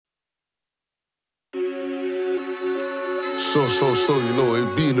So, you know,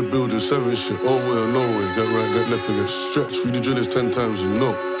 it be in the building, 7 shit, oh way or no way, get right, get left, get stretched, read the drillers 10 times, you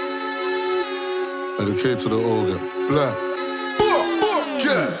know. And the K to the O, get black.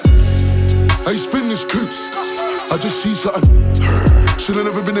 Yeah. I spin this coupe, I just see something. Should've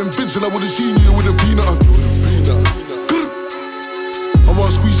never been in vision, I would've seen you with a peanut on. I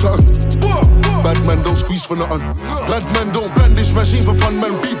wanna squeeze something. Bad man don't squeeze for nothing. Bad man don't brandish machine for fun,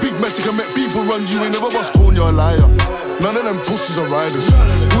 man. Be big matic and make people run. You ain't never was calling you a liar. None of them pussies are riders.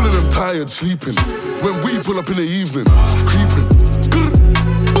 All of them tired, sleeping. When we pull up in the evening, creeping.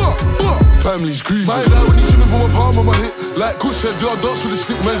 Family's grieving. My dad when he see me put my palm on my hip. Like Coach said, do I dance with the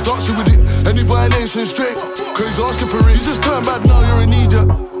stick, man's dancing with it. Any violation straight, cause he's asking for it. You just turn bad now, you're in need, yeah.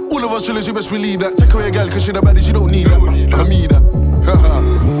 All of us chillers, you best believe that. Take away a gal, cause she the baddest, she don't need that. I mean that.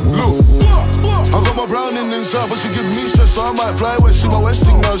 Look, I got my browning inside, but she give me stress, so I might fly west. She my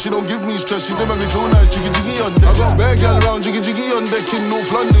westing now, she don't give me stress. She don't make me feel nice, jiggy jiggy on deck. I got bare gal around, jiggy jiggy on deck. In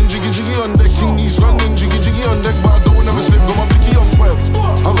North London, jiggy jiggy on deck. In East London, jiggy jiggy on deck. But I don't ever slip, got my blicky on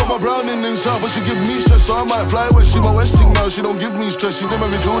 12. I got my browning inside, but she give me stress, so I might fly west. She my westing now, she don't give me stress. She don't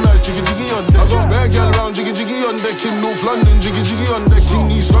make me feel nice, jiggy jiggy on deck. I got bare gal around, jiggy jiggy on deck. In North London, jiggy jiggy on deck. In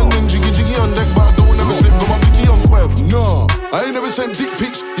East London, jiggy jiggy on deck. But I don't ever slip, got my blicky on 12. No, I ain't never sent dick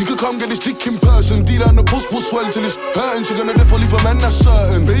pics. You could come get this dick in person. D down the post will swell till it's hurting. She gonna definitely leave a man, that's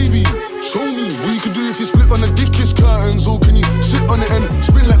certain. Baby, show me what you could do if you split on the dickest curtains. Or can you sit on it and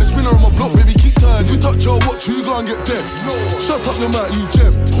spin like the spinner on my block? Baby, keep turning. If you touch your watch, you go and get dead. No, shut up the mouth, you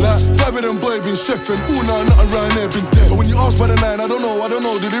gem. Like, 5 of them boy been chefing. Ooh, nah, nothing around there been dead. So when you ask by the 9, I don't know.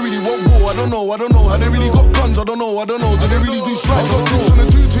 Do they really want war? I don't know. How they really got guns? I don't know. Do they really do slide? I got drinks on the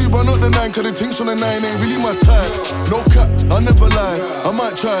 2-2, but not the 9. Cause the things on the 9 ain't really my type. No cap, I never lie. I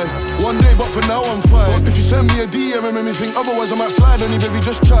might try one day, but for now I'm fine. But if you send me a DM and make me think otherwise, I might slide on you, baby,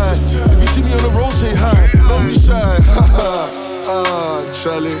 just try. If you see me on the road, say hi. Don't be shy.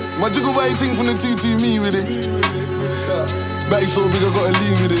 Charlie. My jiggle body thing from the 2-2, me with it. Back so big, I gotta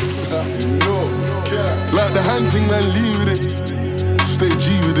lean with it. Like the hand thing, man, lean with it. Stay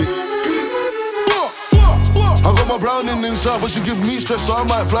G with it. I got my browning inside, but she give me stress, so I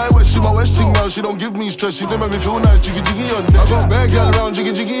might fly west. She my westing now, she don't give me stress. She don't make me feel nice, jiggy jiggy on deck. I got bare gal around, jiggy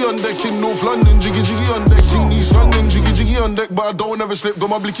jiggy on deck. In North London, jiggy jiggy on deck. In East London, jiggy jiggy on deck. But I don't ever slip,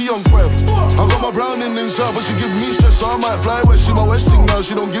 got my blicky on 12. I got my browning inside, but she give me stress, so I might fly west. She my westing now,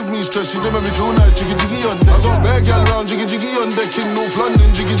 she don't give me stress. She don't make me feel nice, jiggy jiggy on deck. I got bare gal around, jiggy jiggy on deck. In North London,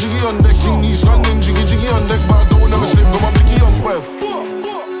 jiggy jiggy on deck. In East London, jiggy jiggy on deck. But I don't ever slip, got my blicky on 12.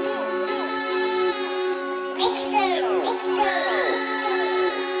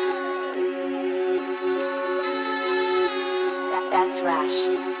 That's Rash.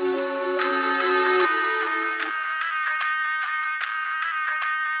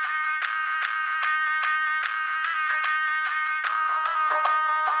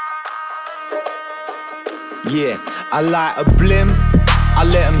 Yeah, I light a blim, I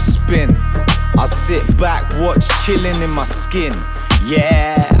let them spin. I sit back, watch, chillin' in my skin.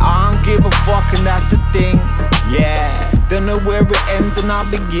 Yeah, I don't give a fuck and that's the thing. Yeah, don't know where it ends and I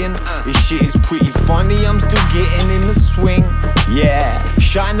begin. This shit is pretty funny, I'm still getting in the swing. Yeah,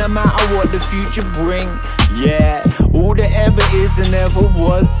 shine no matter what the future bring. Yeah, all that ever is and ever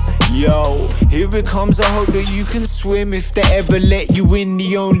was. Yo, here it comes, I hope that you can swim. If they ever let you in,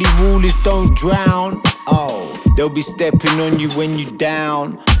 the only rule is don't drown. Oh, they'll be stepping on you when you're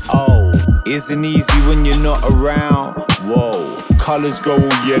down. Oh, isn't easy when you're not around. Whoa, colours go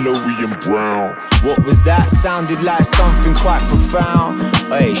all yellowy and brown. What was that? Sounded like something quite profound.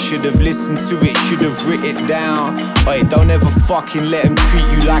 Hey, should've listened to it, should've written it down. Hey, don't ever fucking let them treat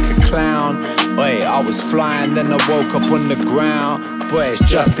you like a clown. Hey, I was flying, then I woke up on the ground. But it's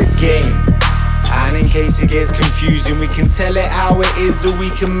just a game. And in case it gets confusing, we can tell it how it is, or we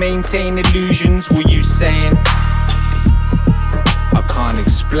can maintain illusions. What you saying? I can't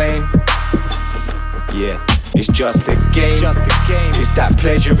explain. Yeah, it's just a game. It's just a game. It's that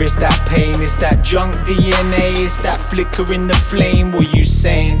pleasure, it's that pain, it's that junk DNA, it's that flicker in the flame. What you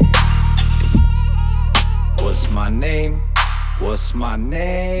saying? What's my name? What's my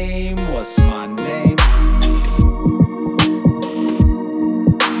name? What's my name?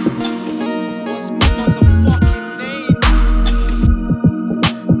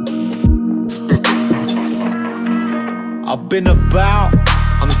 I've been about,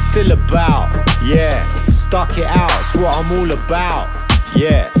 I'm still about, yeah. Stuck it out, it's what I'm all about,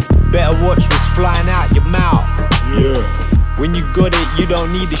 yeah. Better watch what's flying out your mouth, yeah. When you got it, you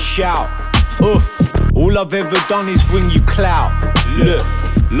don't need to shout. Oof, all I've ever done is bring you clout. Look,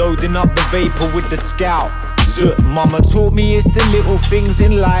 loading up the vapor with the scout. Mama taught me it's the little things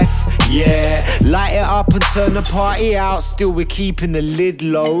in life, yeah. Light it up and turn the party out. Still we're keeping the lid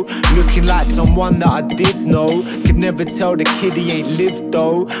low. Looking like someone that I did know. Could never tell the kid he ain't lived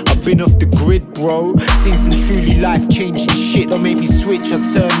though. I've been off the grid, bro. Seen some truly life-changing shit. Don't make me switch or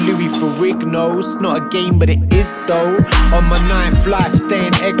turn Louis Ferrigno. It's not a game but it is though. On my 9th life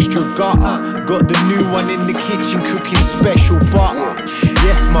staying extra gutter. Got the new one in the kitchen cooking special butter.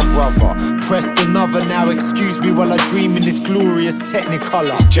 Yes my brother, pressed another now. Excuse me while I dream in this glorious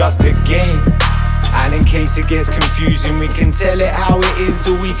technicolor. It's just a game, and in case it gets confusing, we can tell it how it is,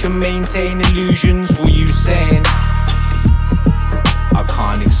 or we can maintain illusions. What you saying? I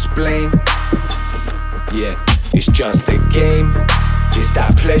can't explain. Yeah, it's just a game. It's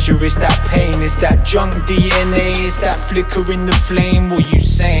that pleasure, it's that pain, it's that junk DNA, it's that flicker in the flame. What you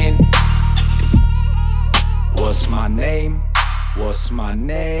saying? What's my name? What's my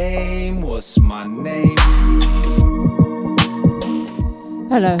name? What's my name?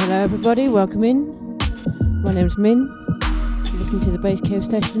 Hello everybody, welcome in. My name's Min. You're listening to the Bass Cave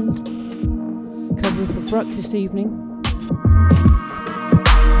Sessions. Covering for Bruck this evening.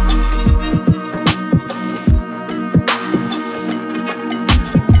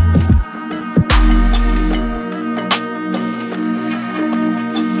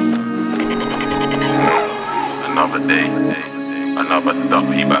 Another day, another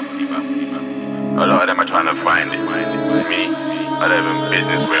ducky back. A lot of them are trying to find it. Me, I don't even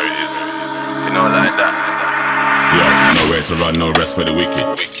business where it is. You know, like that. Yo, nowhere to run, no rest for the wicked.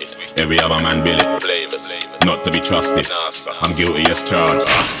 Every other man bill it. Not to be trusted. I'm guilty as charged.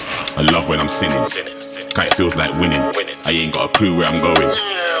 I love when I'm sinning. Cause it feels like winning. I ain't got a clue where I'm going,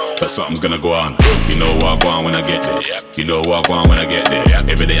 but something's gonna go on. You know what I go on when I get there. You know what I go on when I get there.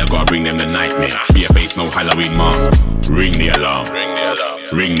 Every day I gotta bring them the nightmare. Be a face, no Halloween mask. Ring the alarm. Ring the alarm.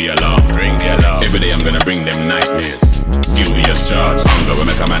 Ring the alarm. Ring the alarm. Every day I'm gonna bring them nightmares. Guilty as charged. Hunger will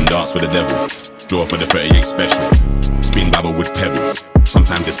make a man dance with the devil. Draw for the 38 special. Spin babble with pebbles.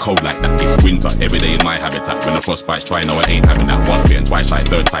 Sometimes it's cold like that, it's winter. Every day in my habitat. When the frostbite's try, no I ain't having that. Once bitten, twice shy,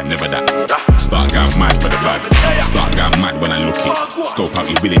 third time, never that. Start going mad for the bag. Start going mad when I look it. Scope out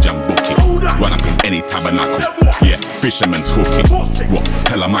your village and book it. Run up in any tabernacle. Yeah, fisherman's hooking. What?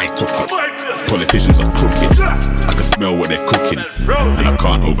 Tell 'em I took it. Politicians are crooked. I can smell what they're cooking, and I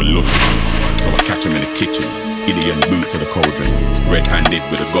can't overlook it. So I catch 'em in the kitchen. Gideon boot to the cauldron. Red-handed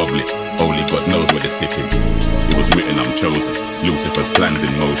with a goblet. Only God knows where they're sipping. It was written I'm chosen. Lucifer's plans in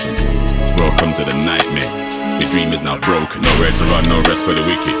motion. Welcome to the nightmare. The dream is now broken. Nowhere to run, no rest for the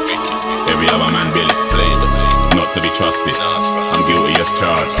wicked. Every other man bill it. Not to be trusted. I'm guilty as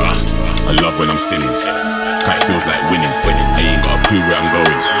charged. I love when I'm sinning. Cause it feels like winning. I ain't got a clue where I'm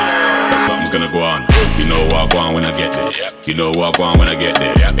going, but something's gonna go on. You know what I go on when I get there. You know what I go on when I get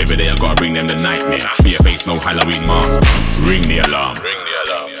there. Every day I gotta bring them the nightmare. Be a face, no Halloween mask. Ring the alarm. Ring the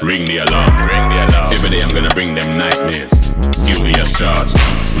alarm. Ring the alarm. Ring the alarm. Every day I'm gonna bring them nightmares. Guilty as charged.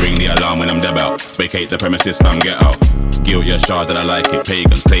 Ring the alarm when I'm deb out. Vacate the premises, fam, get out. Guilty as charged that I like it.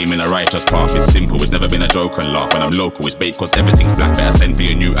 Pagans claiming a righteous path. It's simple, it's never been a joke and laugh. When I'm local, it's bait cause everything's black. Better send for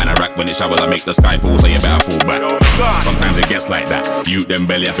your new anorak. When it showers, I make the sky fall, so you better fall back. Sometimes it gets like that. You them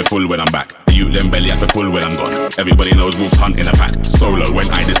belly, I feel full when I'm back. You them belly, I feel full when I'm gone. Everybody knows wolves hunt in a pack. Solo when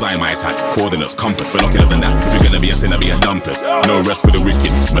I design my attack. Coordinates, compass, binoculars and that. If you're gonna be a sinner, be a dumpers. No rest for the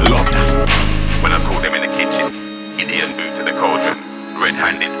wicked, but love that. When I caught them in the kitchen, Gideon boot to the cauldron.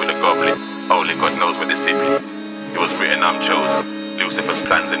 Red-handed with a goblet. Only God knows where they're sipping. It was written I'm chosen. Lucifer's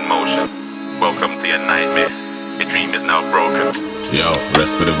plans in motion. Welcome to your nightmare. Your dream is now broken. Yo,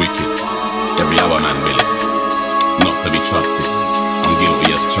 rest for the wicked. Every hour man bill it. Not to be trusted. I'm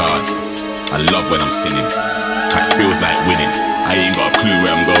guilty as charged. I love when I'm sinning. It feels like winning. I ain't got a clue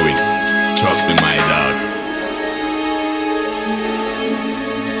where I'm going. Trust me, my dog.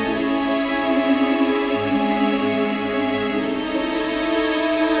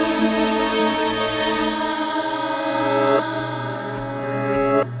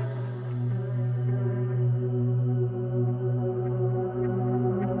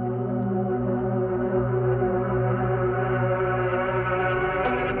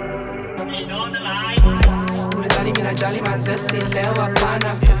 Lewa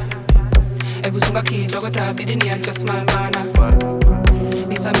pana ebusunga kidogo tabidi ni adjust my mana.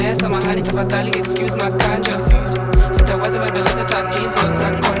 Nisamehe samahani tafadhali excuse my kanja. Sitaweza mbeleza tatizo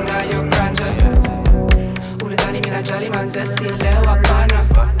zako nayo kanja. Ulidhani mimi najali manze si lewa pana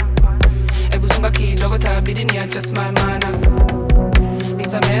ebusunga kidogo tabidi ni adjust my mana.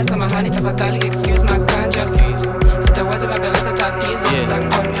 Nisamehe samahani tafadhali excuse my kanja. Sitaweza mbeleza tatizo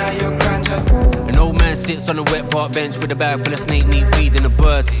zako nayo kanja. An old man man sits on a wet park bench with a bag full of snake meat feeding the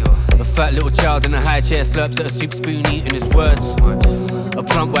birds. A fat little child in a high chair slurps at a soup spoon eating his words. A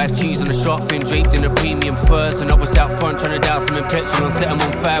plump wife cheese on a shark fin draped in a premium furs. And I was out front trying to douse them in petrol and set them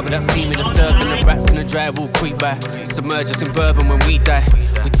on fire without seeing me disturb. And the rats in the dry will creep by, submerge us in bourbon when we die.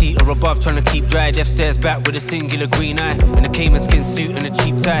 We teeter above trying to keep dry. Death stares back with a singular green eye. In a caiman skin suit and a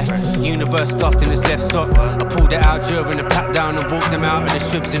cheap tie. Universe stuffed in his left sock. I pulled it out during the pat down and walked him out of the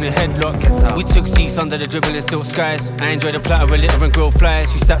shubs in a headlock. We took seats under the dribbling silk skies. I enjoyed a platter of litter and grilled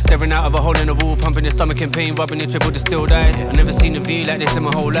flies. We sat staring out of a hole in the wall, pumping the stomach in pain, rubbing the triple distilled eyes. I never seen a view like this in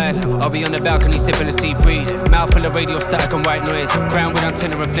my whole life. I'll be on the balcony sipping the sea breeze. Mouth full of radio static and white noise. Crown with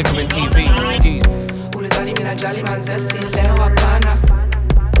antenna and flickering TVs. Excuse me. Ulidhani mina jali manzesi leo hapana.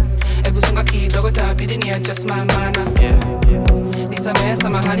 Ebusunga kidogo tabidi ni adjust my mana. Nisamehe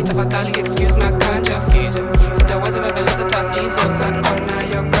samahani tafadhali excuse my kanja. Sitaweza mbeleza tatizo zako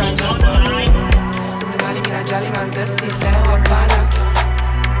nayo granja. Ulidhani mina jali manzesi leo hapana.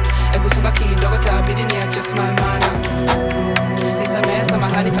 Ebusunga kidogo tabidi ni adjust my mana. Nisamehe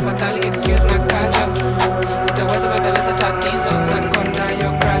samahani tafadhali excuse my kanja. Sitaweza mbeleza tatizo zako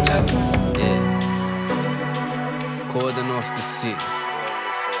nayo granja. Cordon off the city.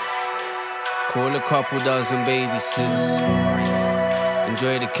 Call a couple dozen babysitters.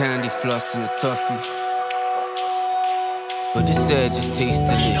 Enjoy the candy floss and the toffee. But this air just tastes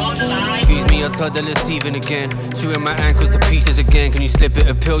delicious. Excuse me, I toddler's teething again. Chewing my ankles to pieces again. Can you slip it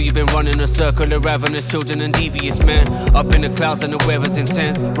a pill? You've been running a circle of ravenous children and devious men. Up in the clouds and the weather's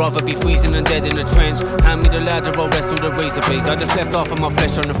intense. Rather be freezing than dead in the trench. Hand me the ladder, I'll wrestle the razor blades. I just left off of my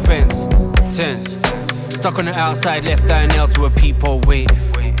flesh on the fence. Tense. Stuck on the outside, left eye nailed to a peephole waiting.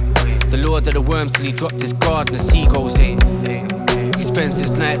 The lord of the worms till he dropped his guard and the seagulls ate. He spends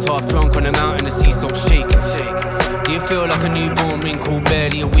his nights half drunk on the mountain, the sea salt shaking. Do you feel like a newborn wrinkle,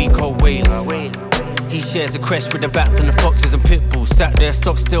 barely a week old wailing? He shares a crèche with the bats and the foxes and pit bulls. Sat there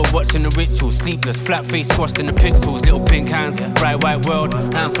stock still watching the rituals. Sleepless, flat face squashed in the pixels. Little pink hands, bright white world.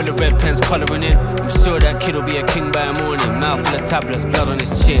 Handful of red pens colouring in. I'm sure that kid'll be a king by the morning. Mouth full of tablets, blood on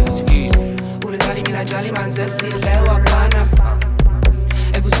his chin. Excuse me. Ulidhani mina jali manzesi leo hapana.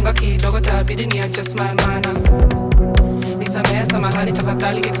 Ebusunga kidogo tabidi ni adjust my mana. Nisamehe samahani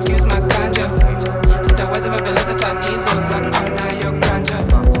tafadhali excuse my kanja. Sitaweza mbeleza tatizo zako nayo granja.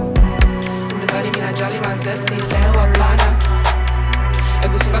 Ulidhani mina jali manzesi leo hapana.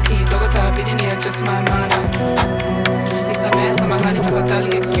 Ebusunga kidogo tabidi ni adjust my mana. Nisamehe samahani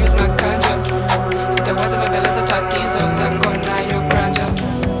tafadhali excuse my kanja. Sitaweza mbeleza tatizo zako nayo granja.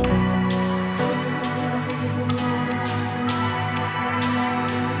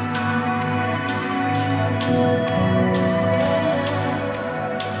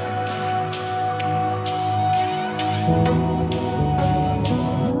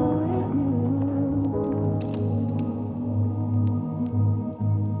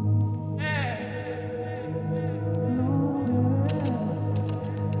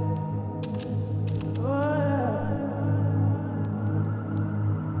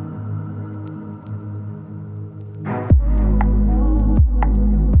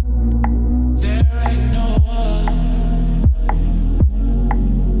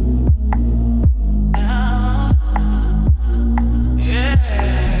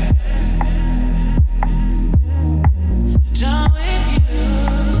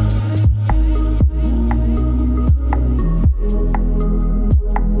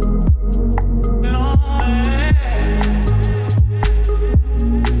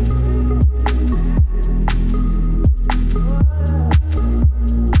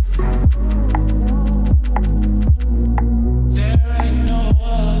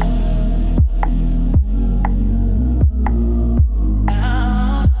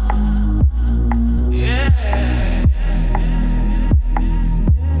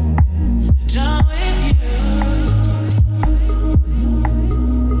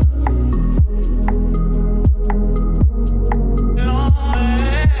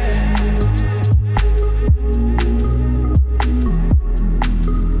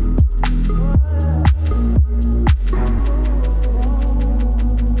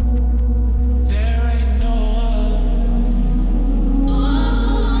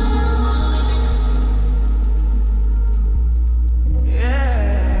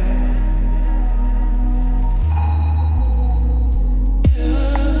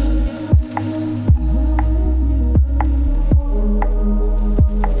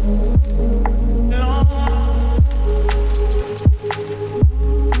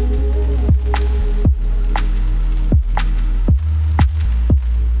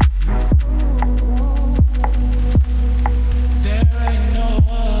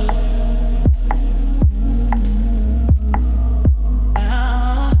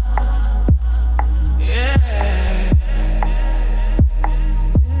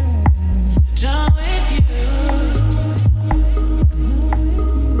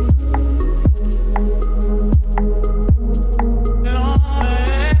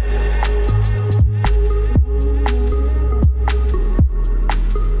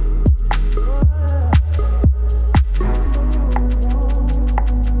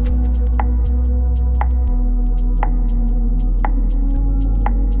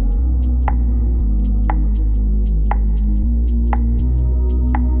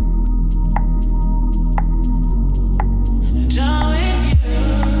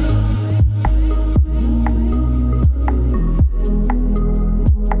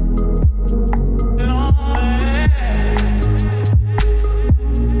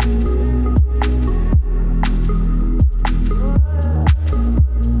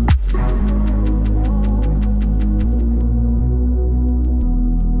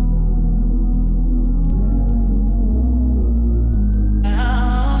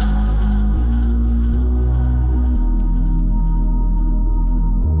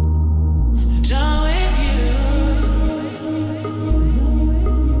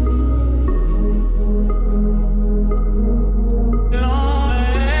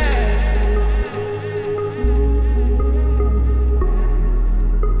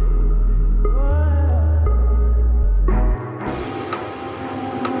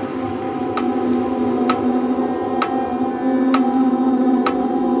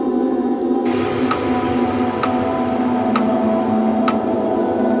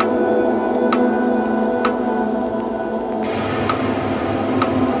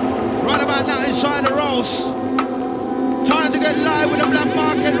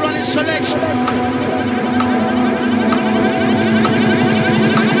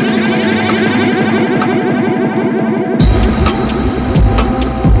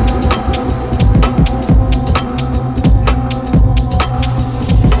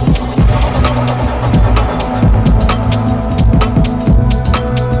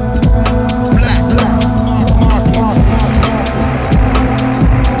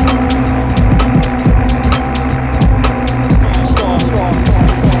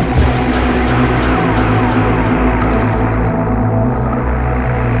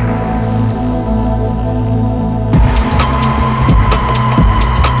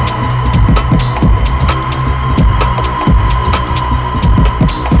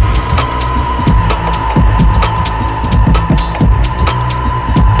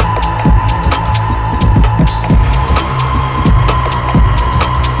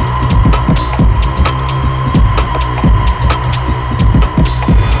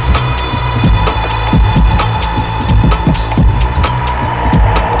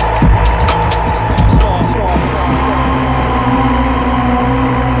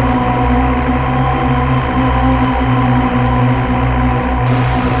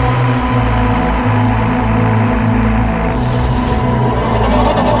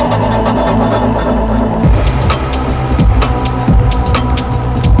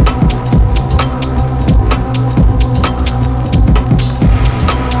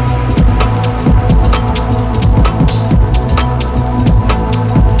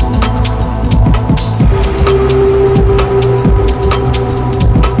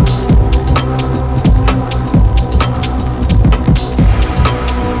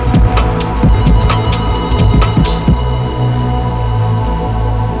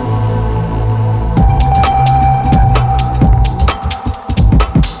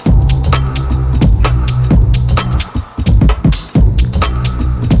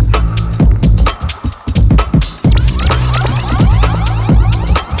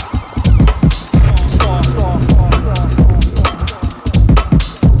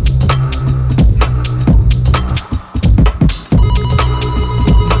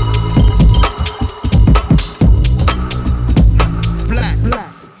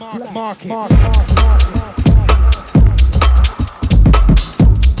 Mark.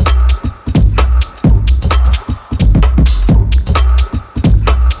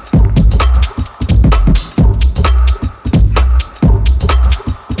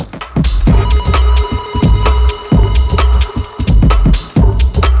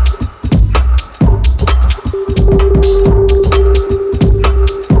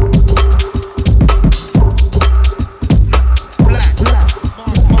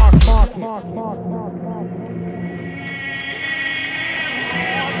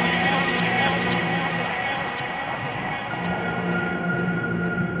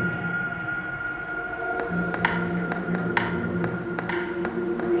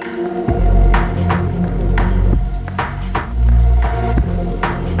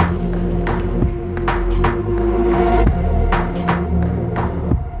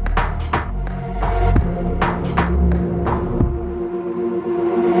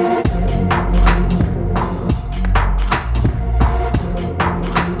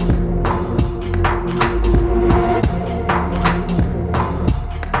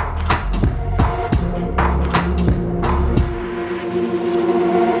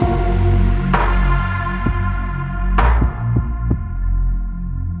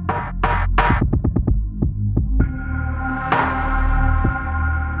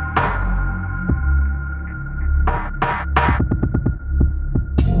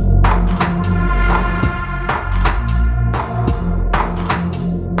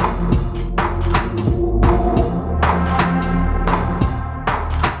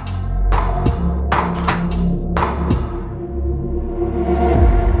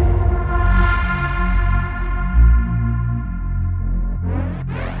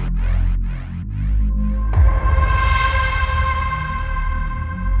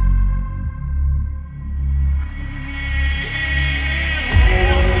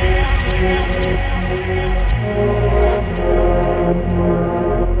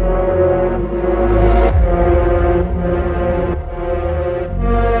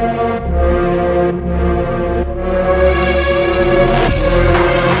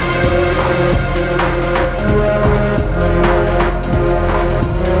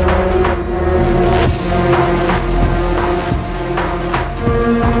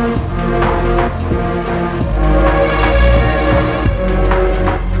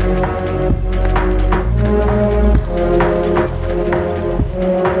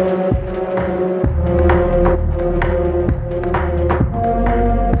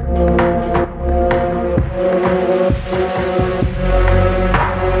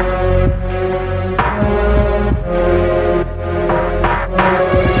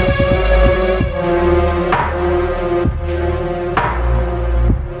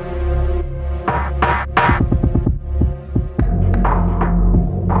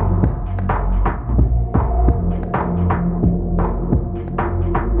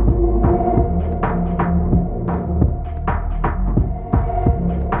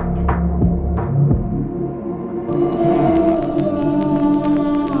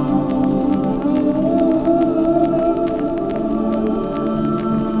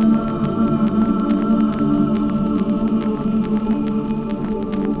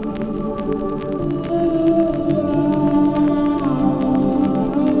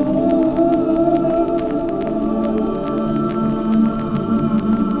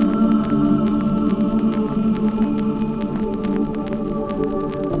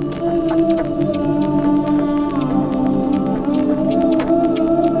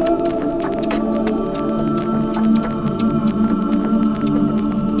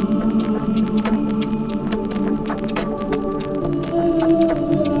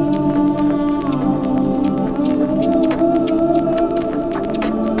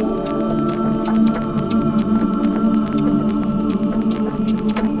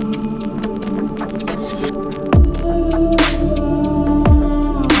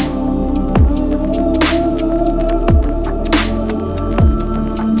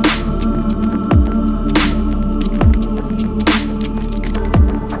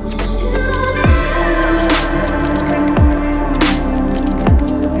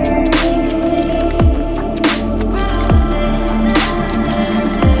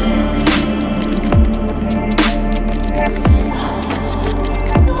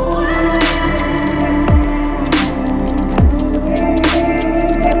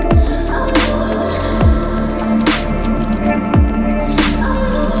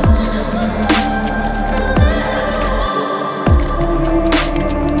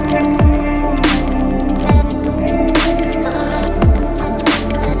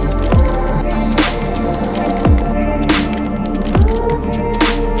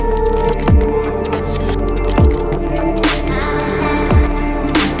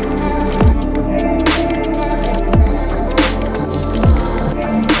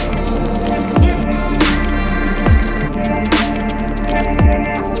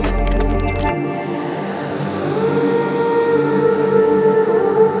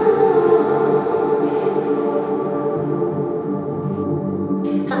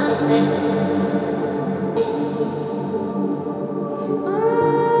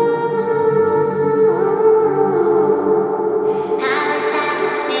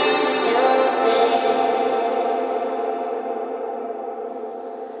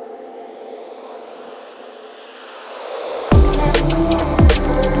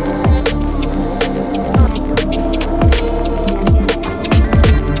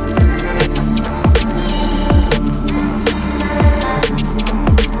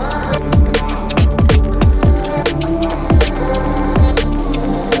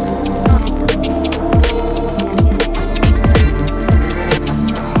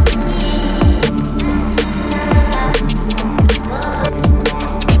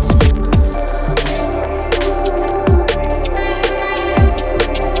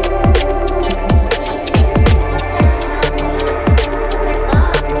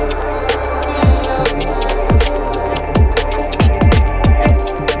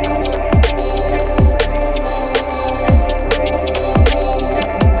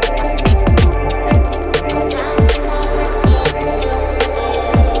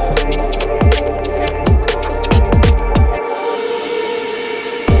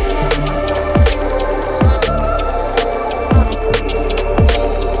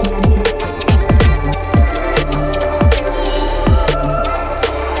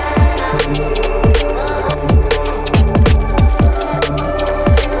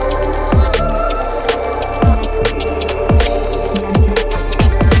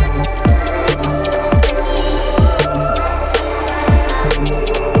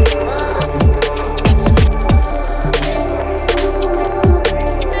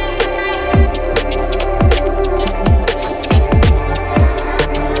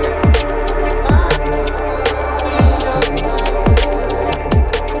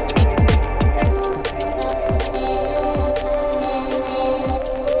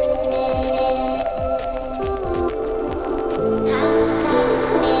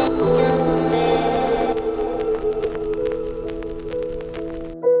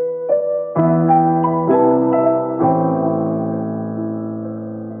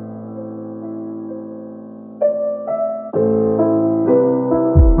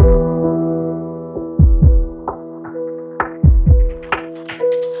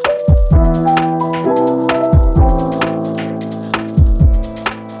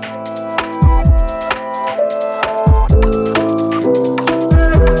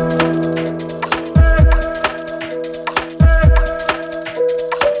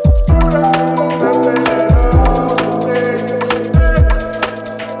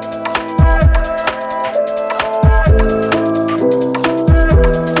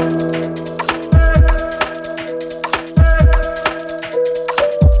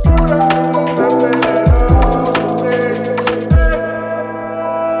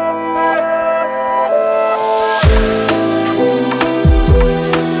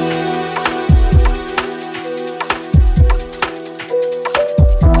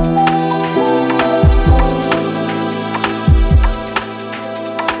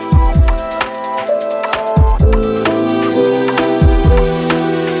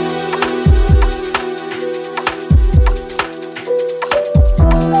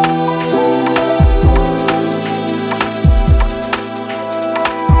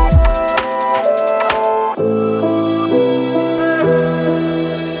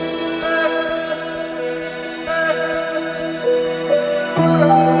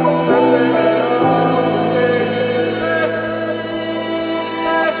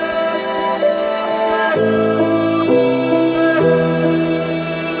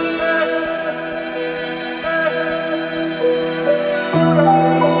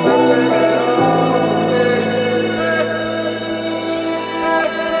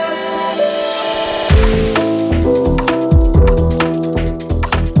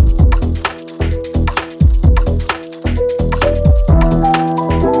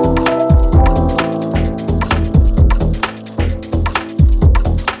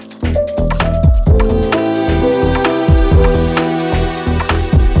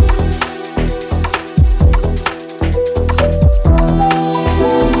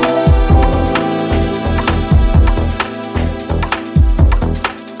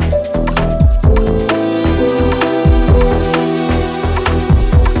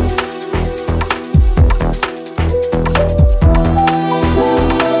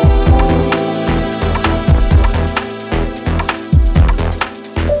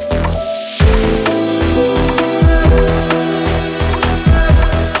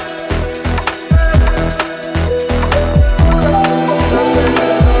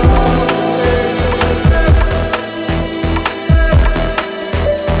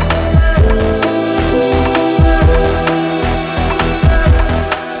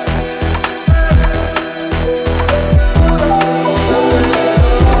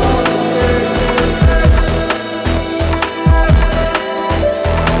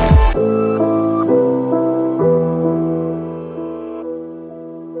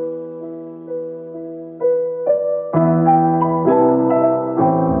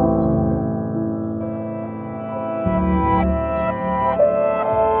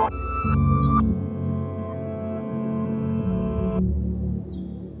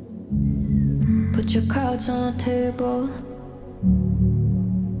 Put your cards on the table.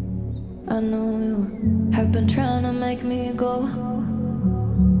 I know you have been trying to make me go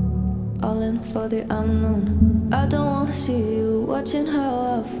all in for the unknown. I don't wanna see you watching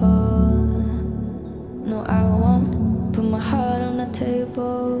how I fall. No, I won't put my heart on the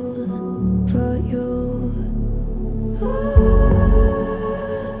table for you.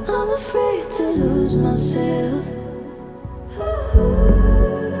 I'm afraid to lose myself.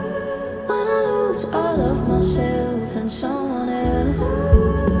 When I lose all of myself and someone else,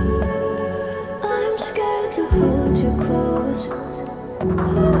 I'm scared to hold you close.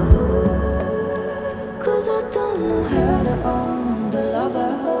 'Cause I don't know how to own the love I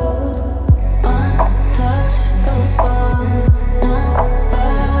hold. Untouchable,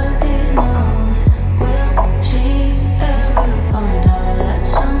 nobody knows. Will she ever find how to let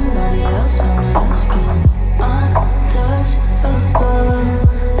somebody else on her skin? Untouchable,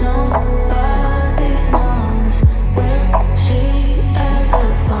 nobody knows. Will she ever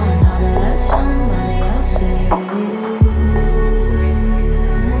find how to let somebody else in?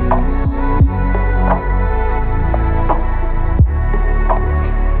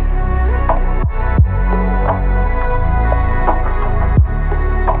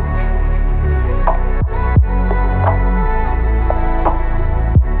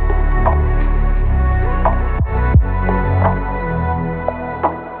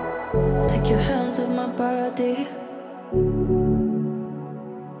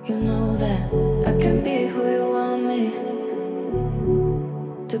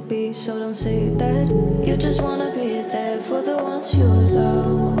 So don't say that. You just wanna be there for the ones you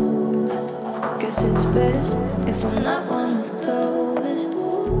love. Guess it's best if I'm not one of those.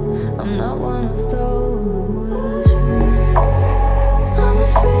 I'm not one of those. I'm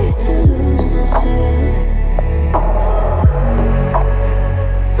afraid to lose myself.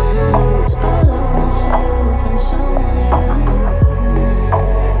 When I lose all of myself and someone else,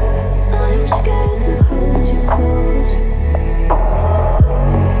 I'm scared to hold you close.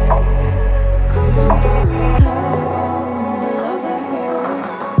 'Cause I don't know how to own the love I hold.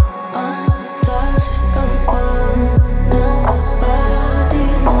 Untouchable, nobody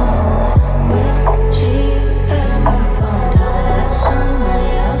knows. Will she ever find how to let somebody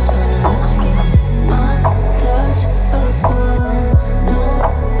else on her skin? Untouchable,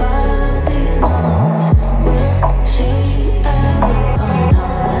 nobody knows. Will she ever find how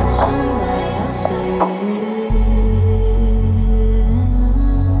to let somebody else in?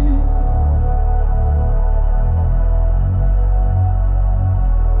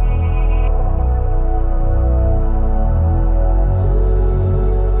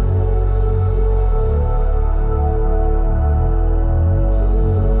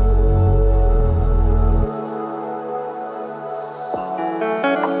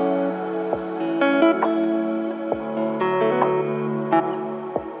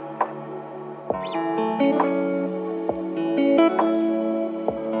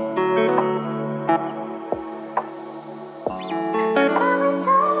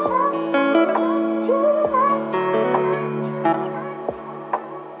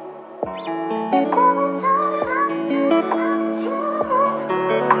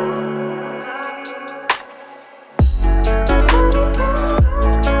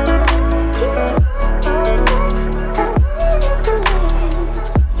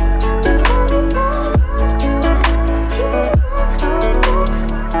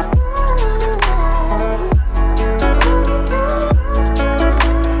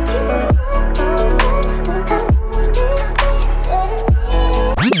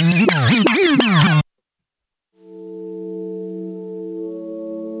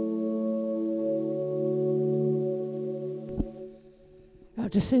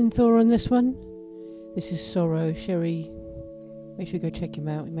 To Synthor on this one. This is Sorrow, Sherry. Make sure you go check him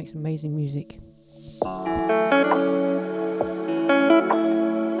out. He makes amazing music. Thank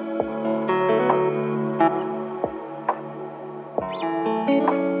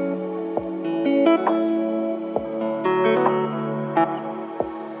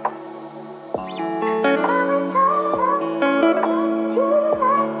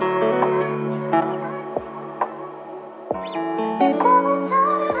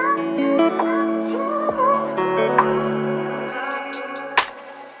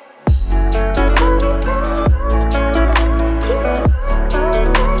you.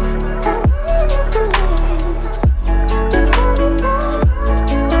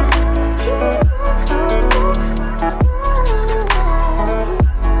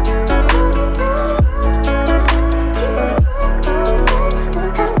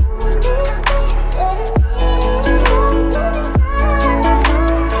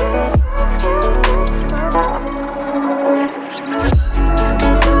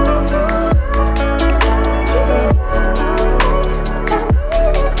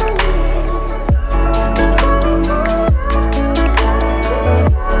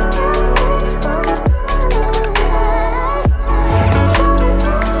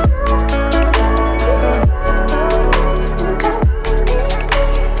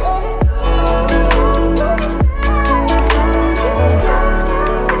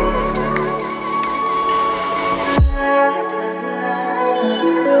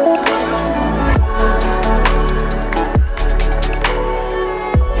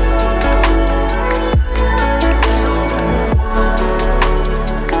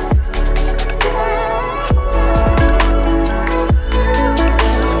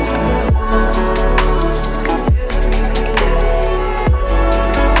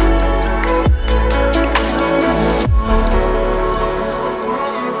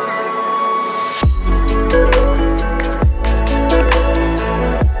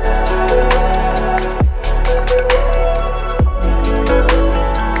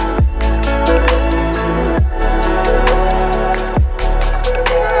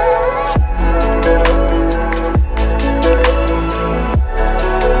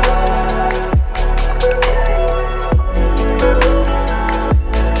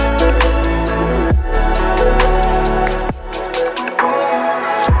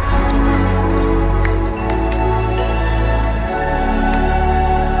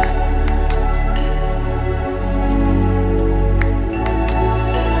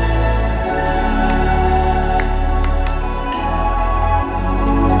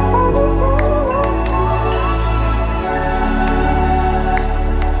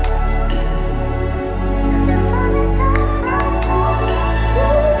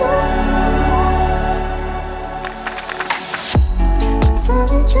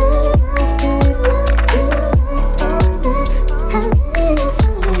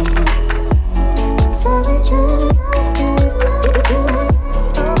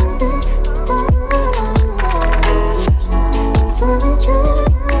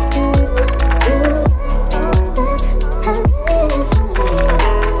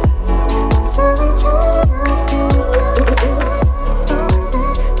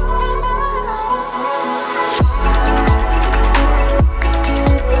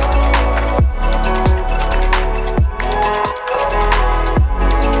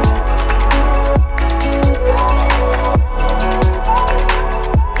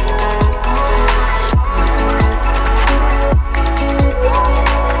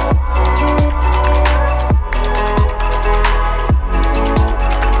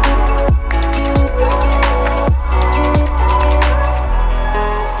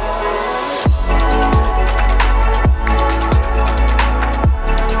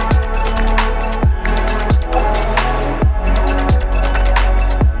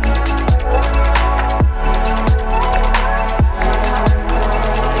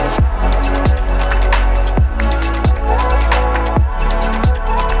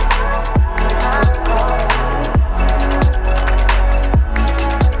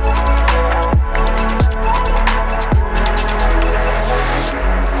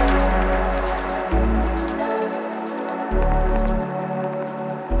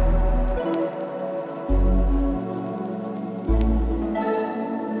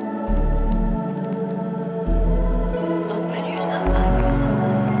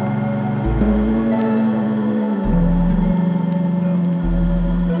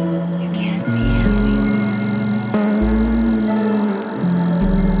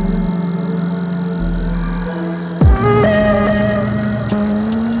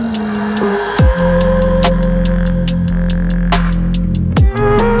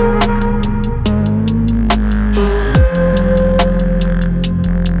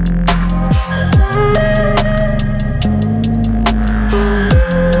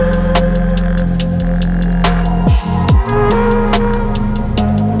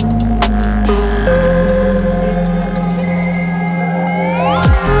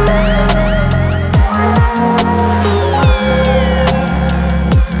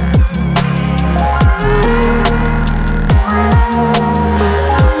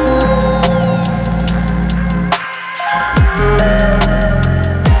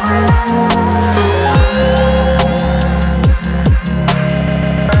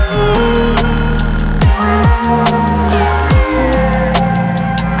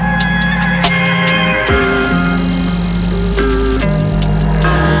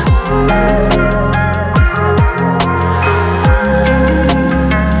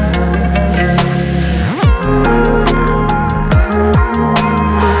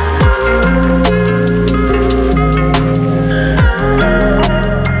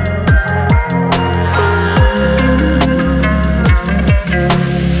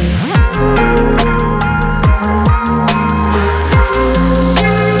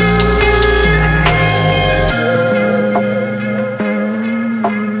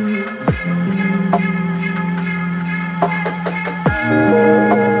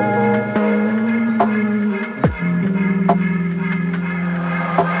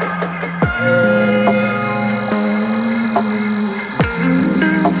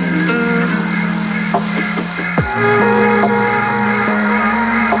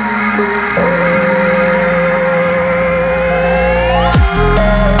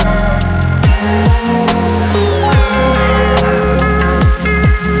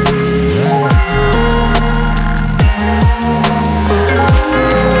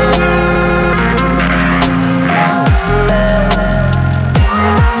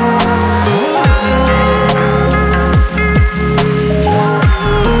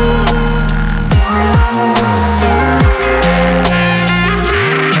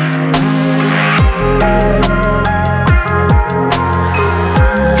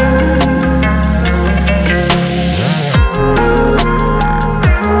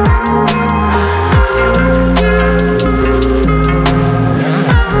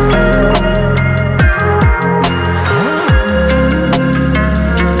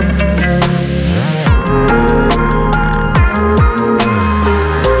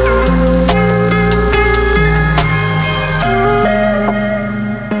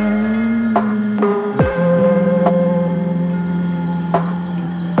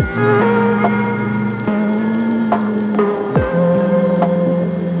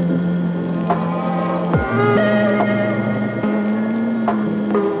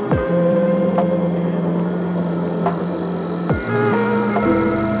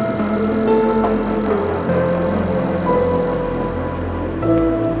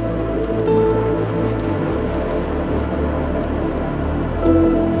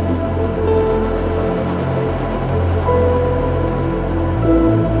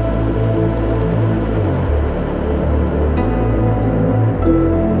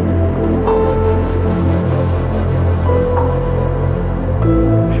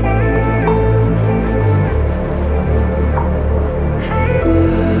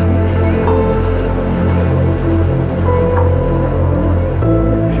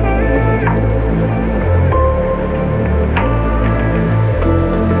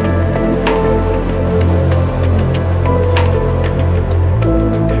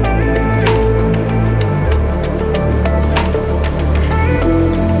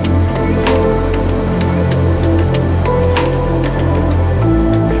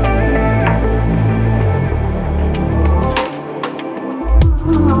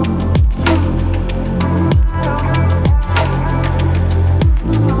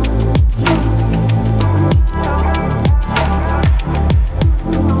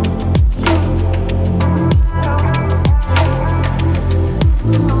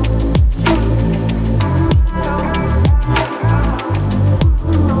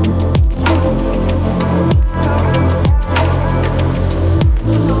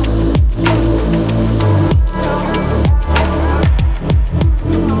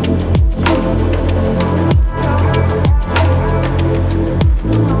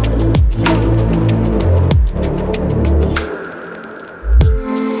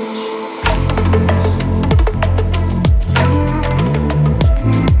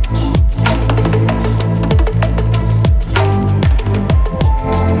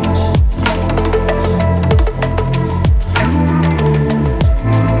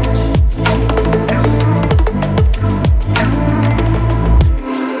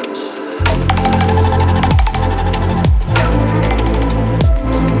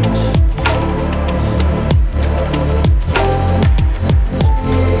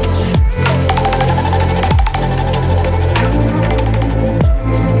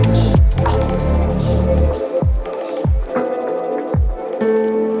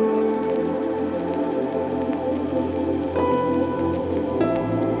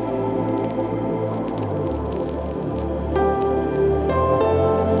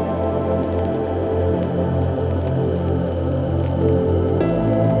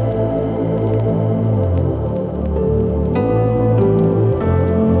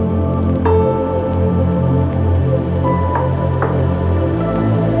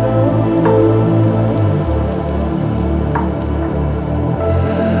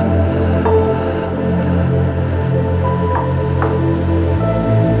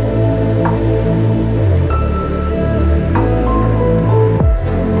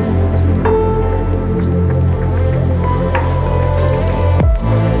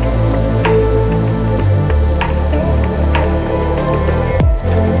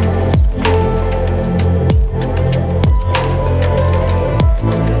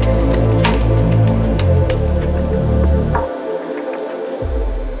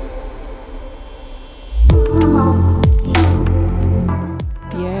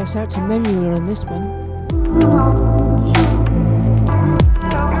 Yeah, it's out to Manual on this one.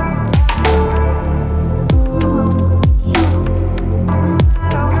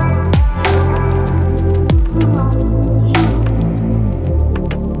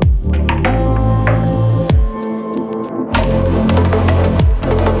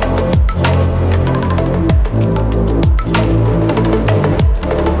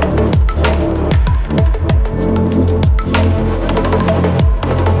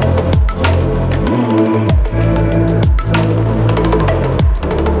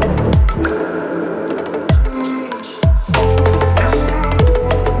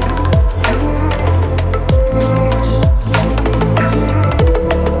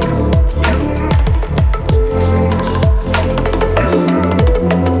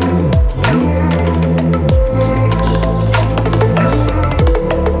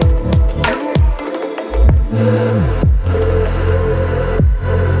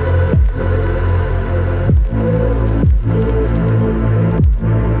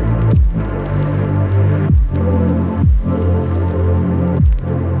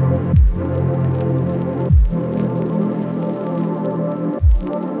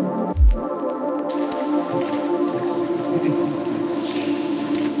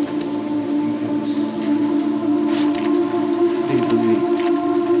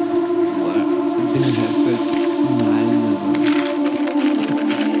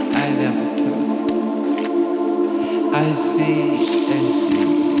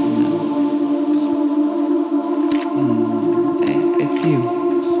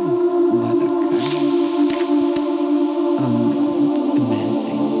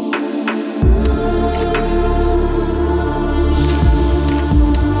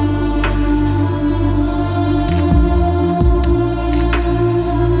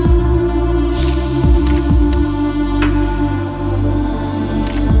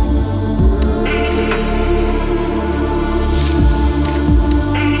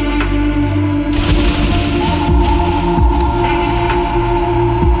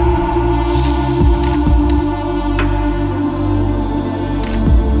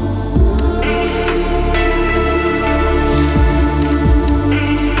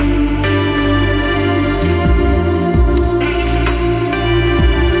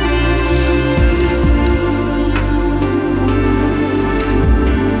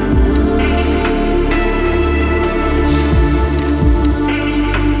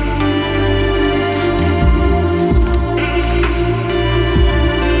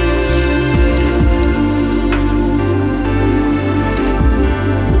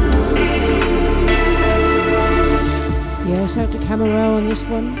 This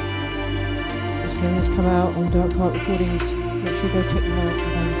one has come out on Dark Heart Recordings. Make sure you go check them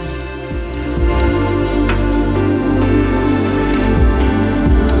out.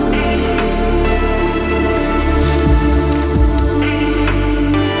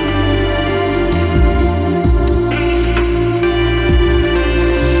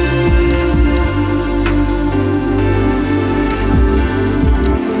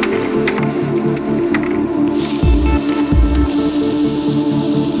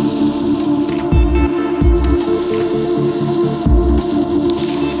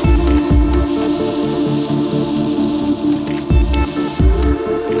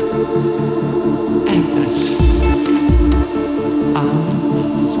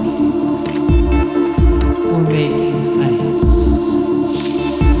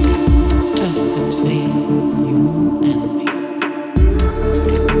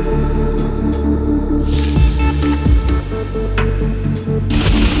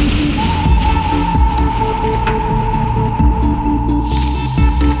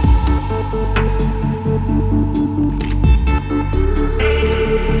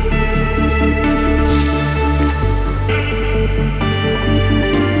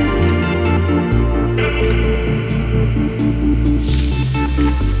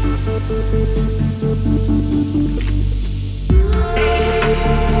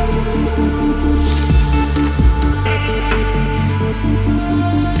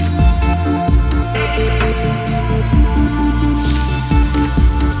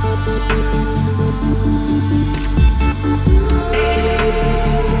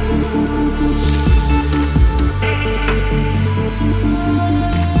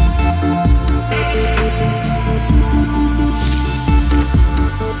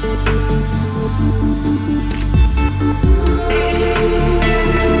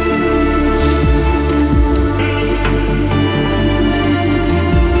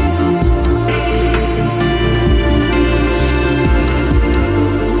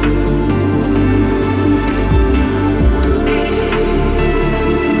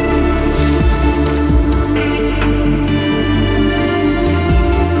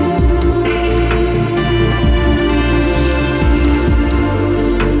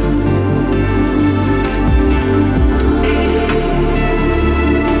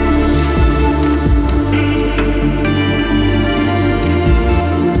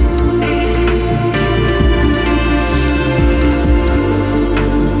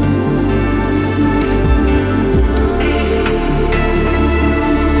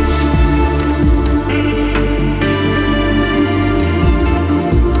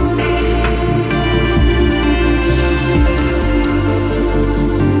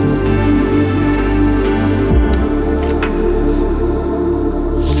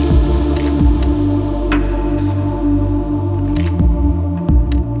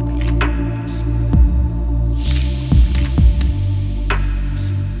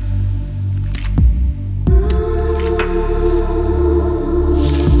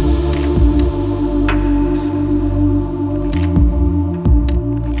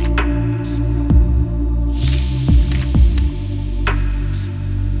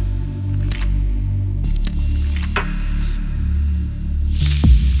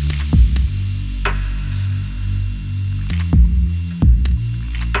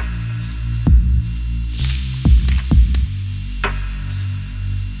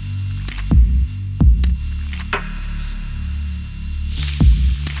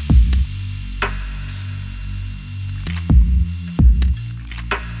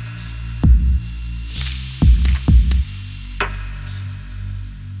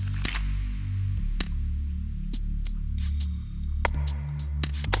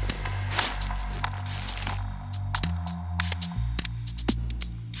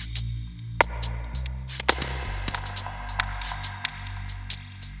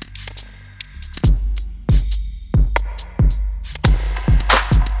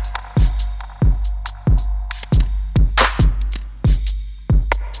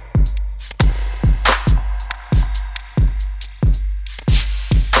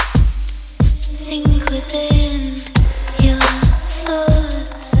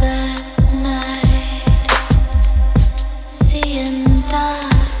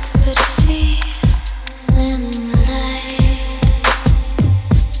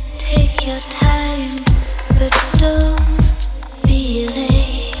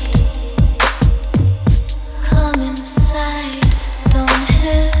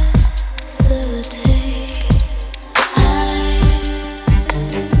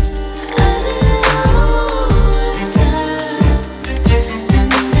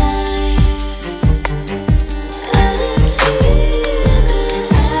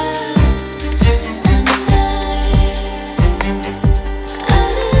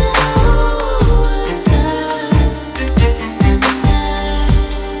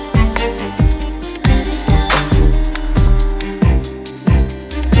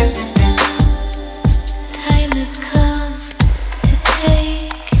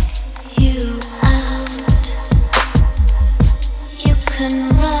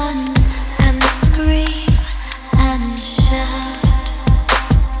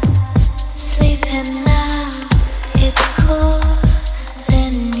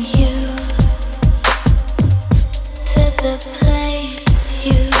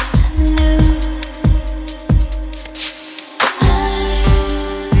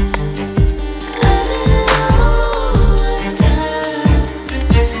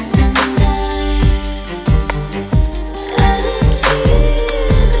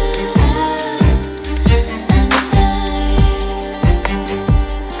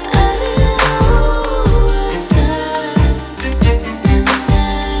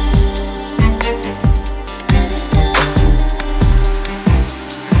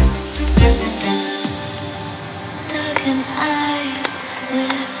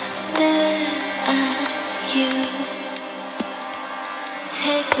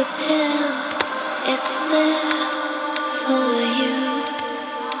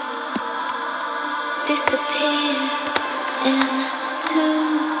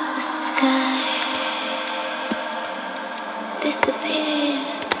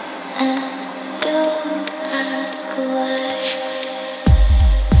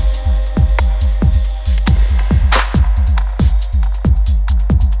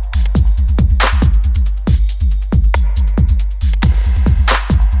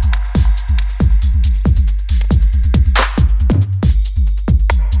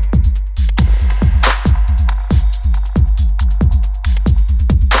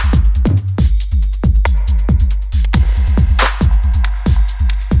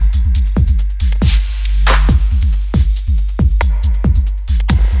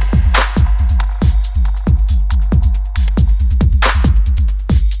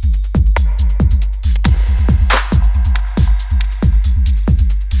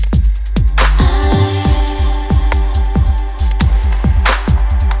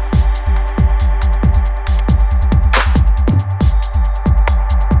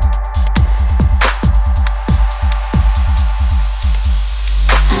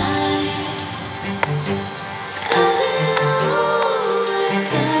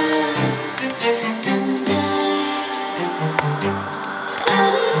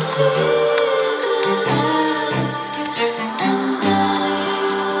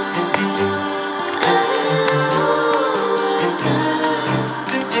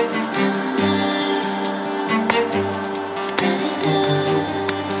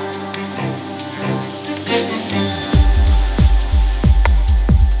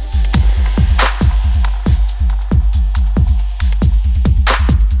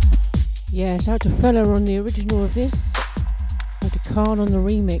 Out to Fella on the original of this, out to Khan on the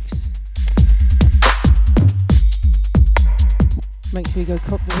remix. Make sure you go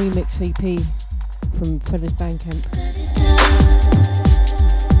cop the remix EP from Fella's Bandcamp.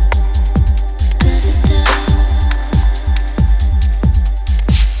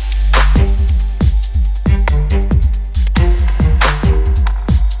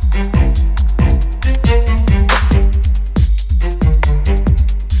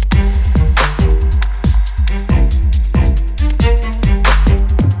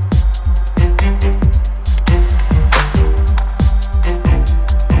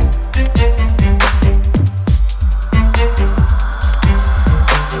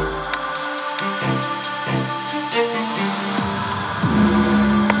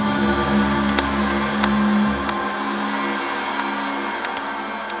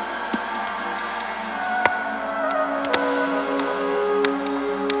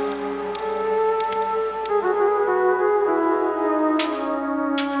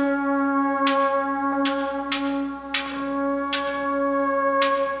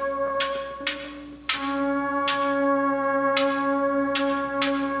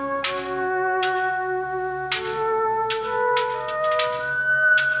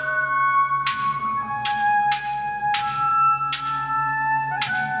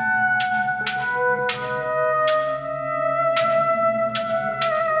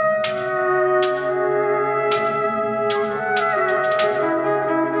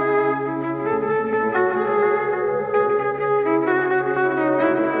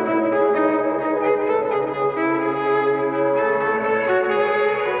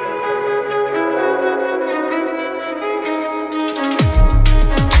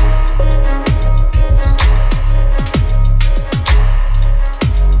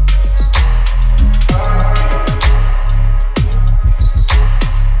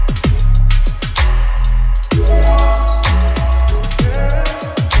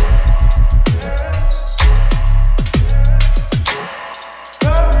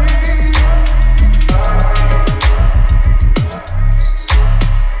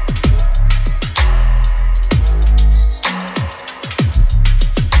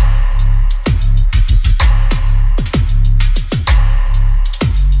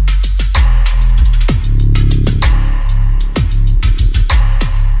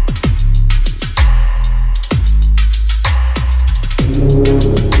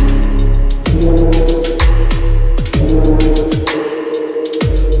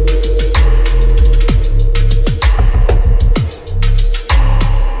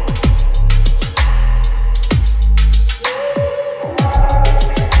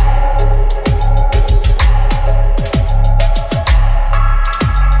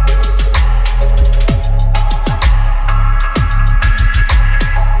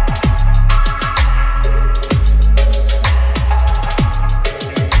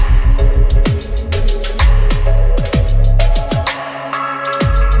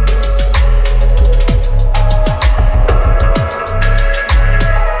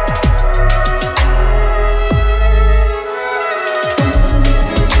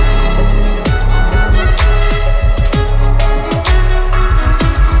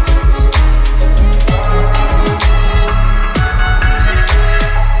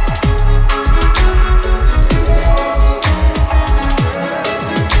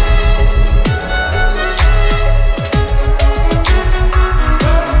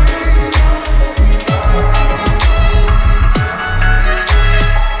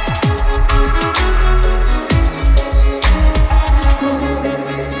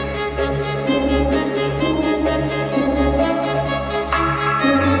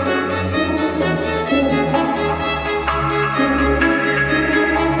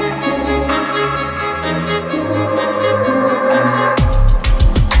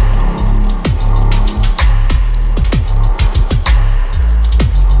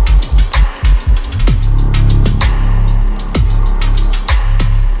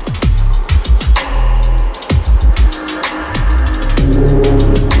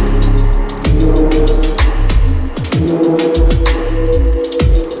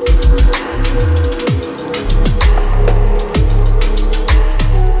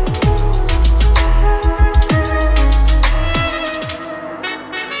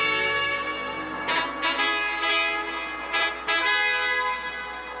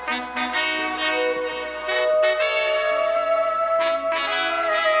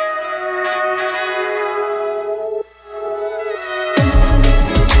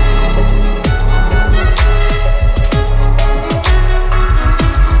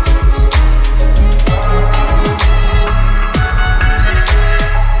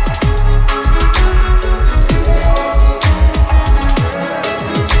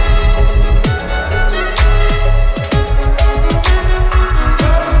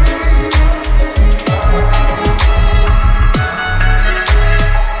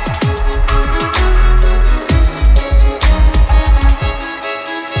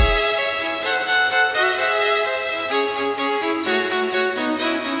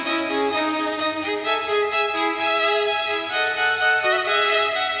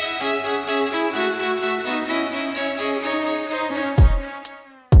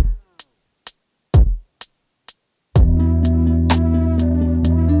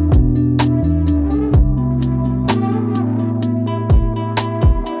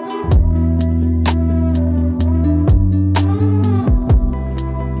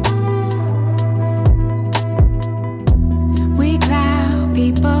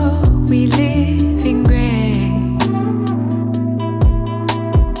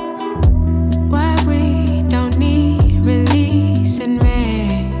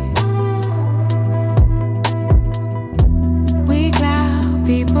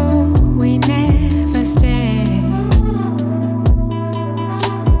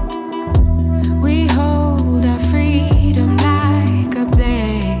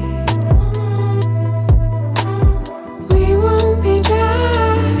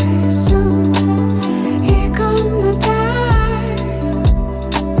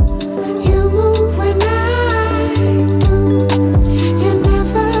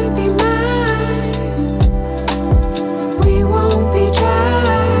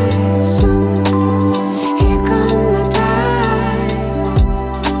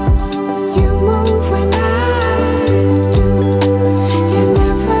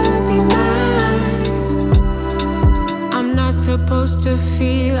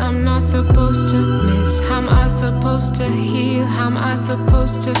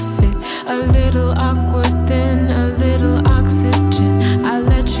 supposed to fit. A little awkward, then a little oxygen. I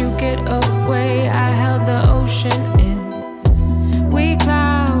let you get away, I held the ocean in. We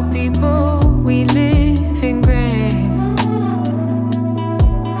cloud people, we live in gray.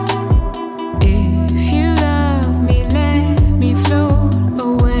 If you love me, let me float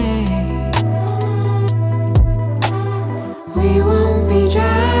away. We won't be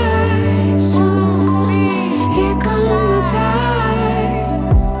dry soon. Here come the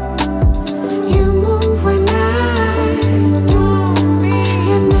tides. You move when I do.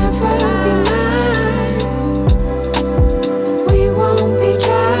 You'll never be mine.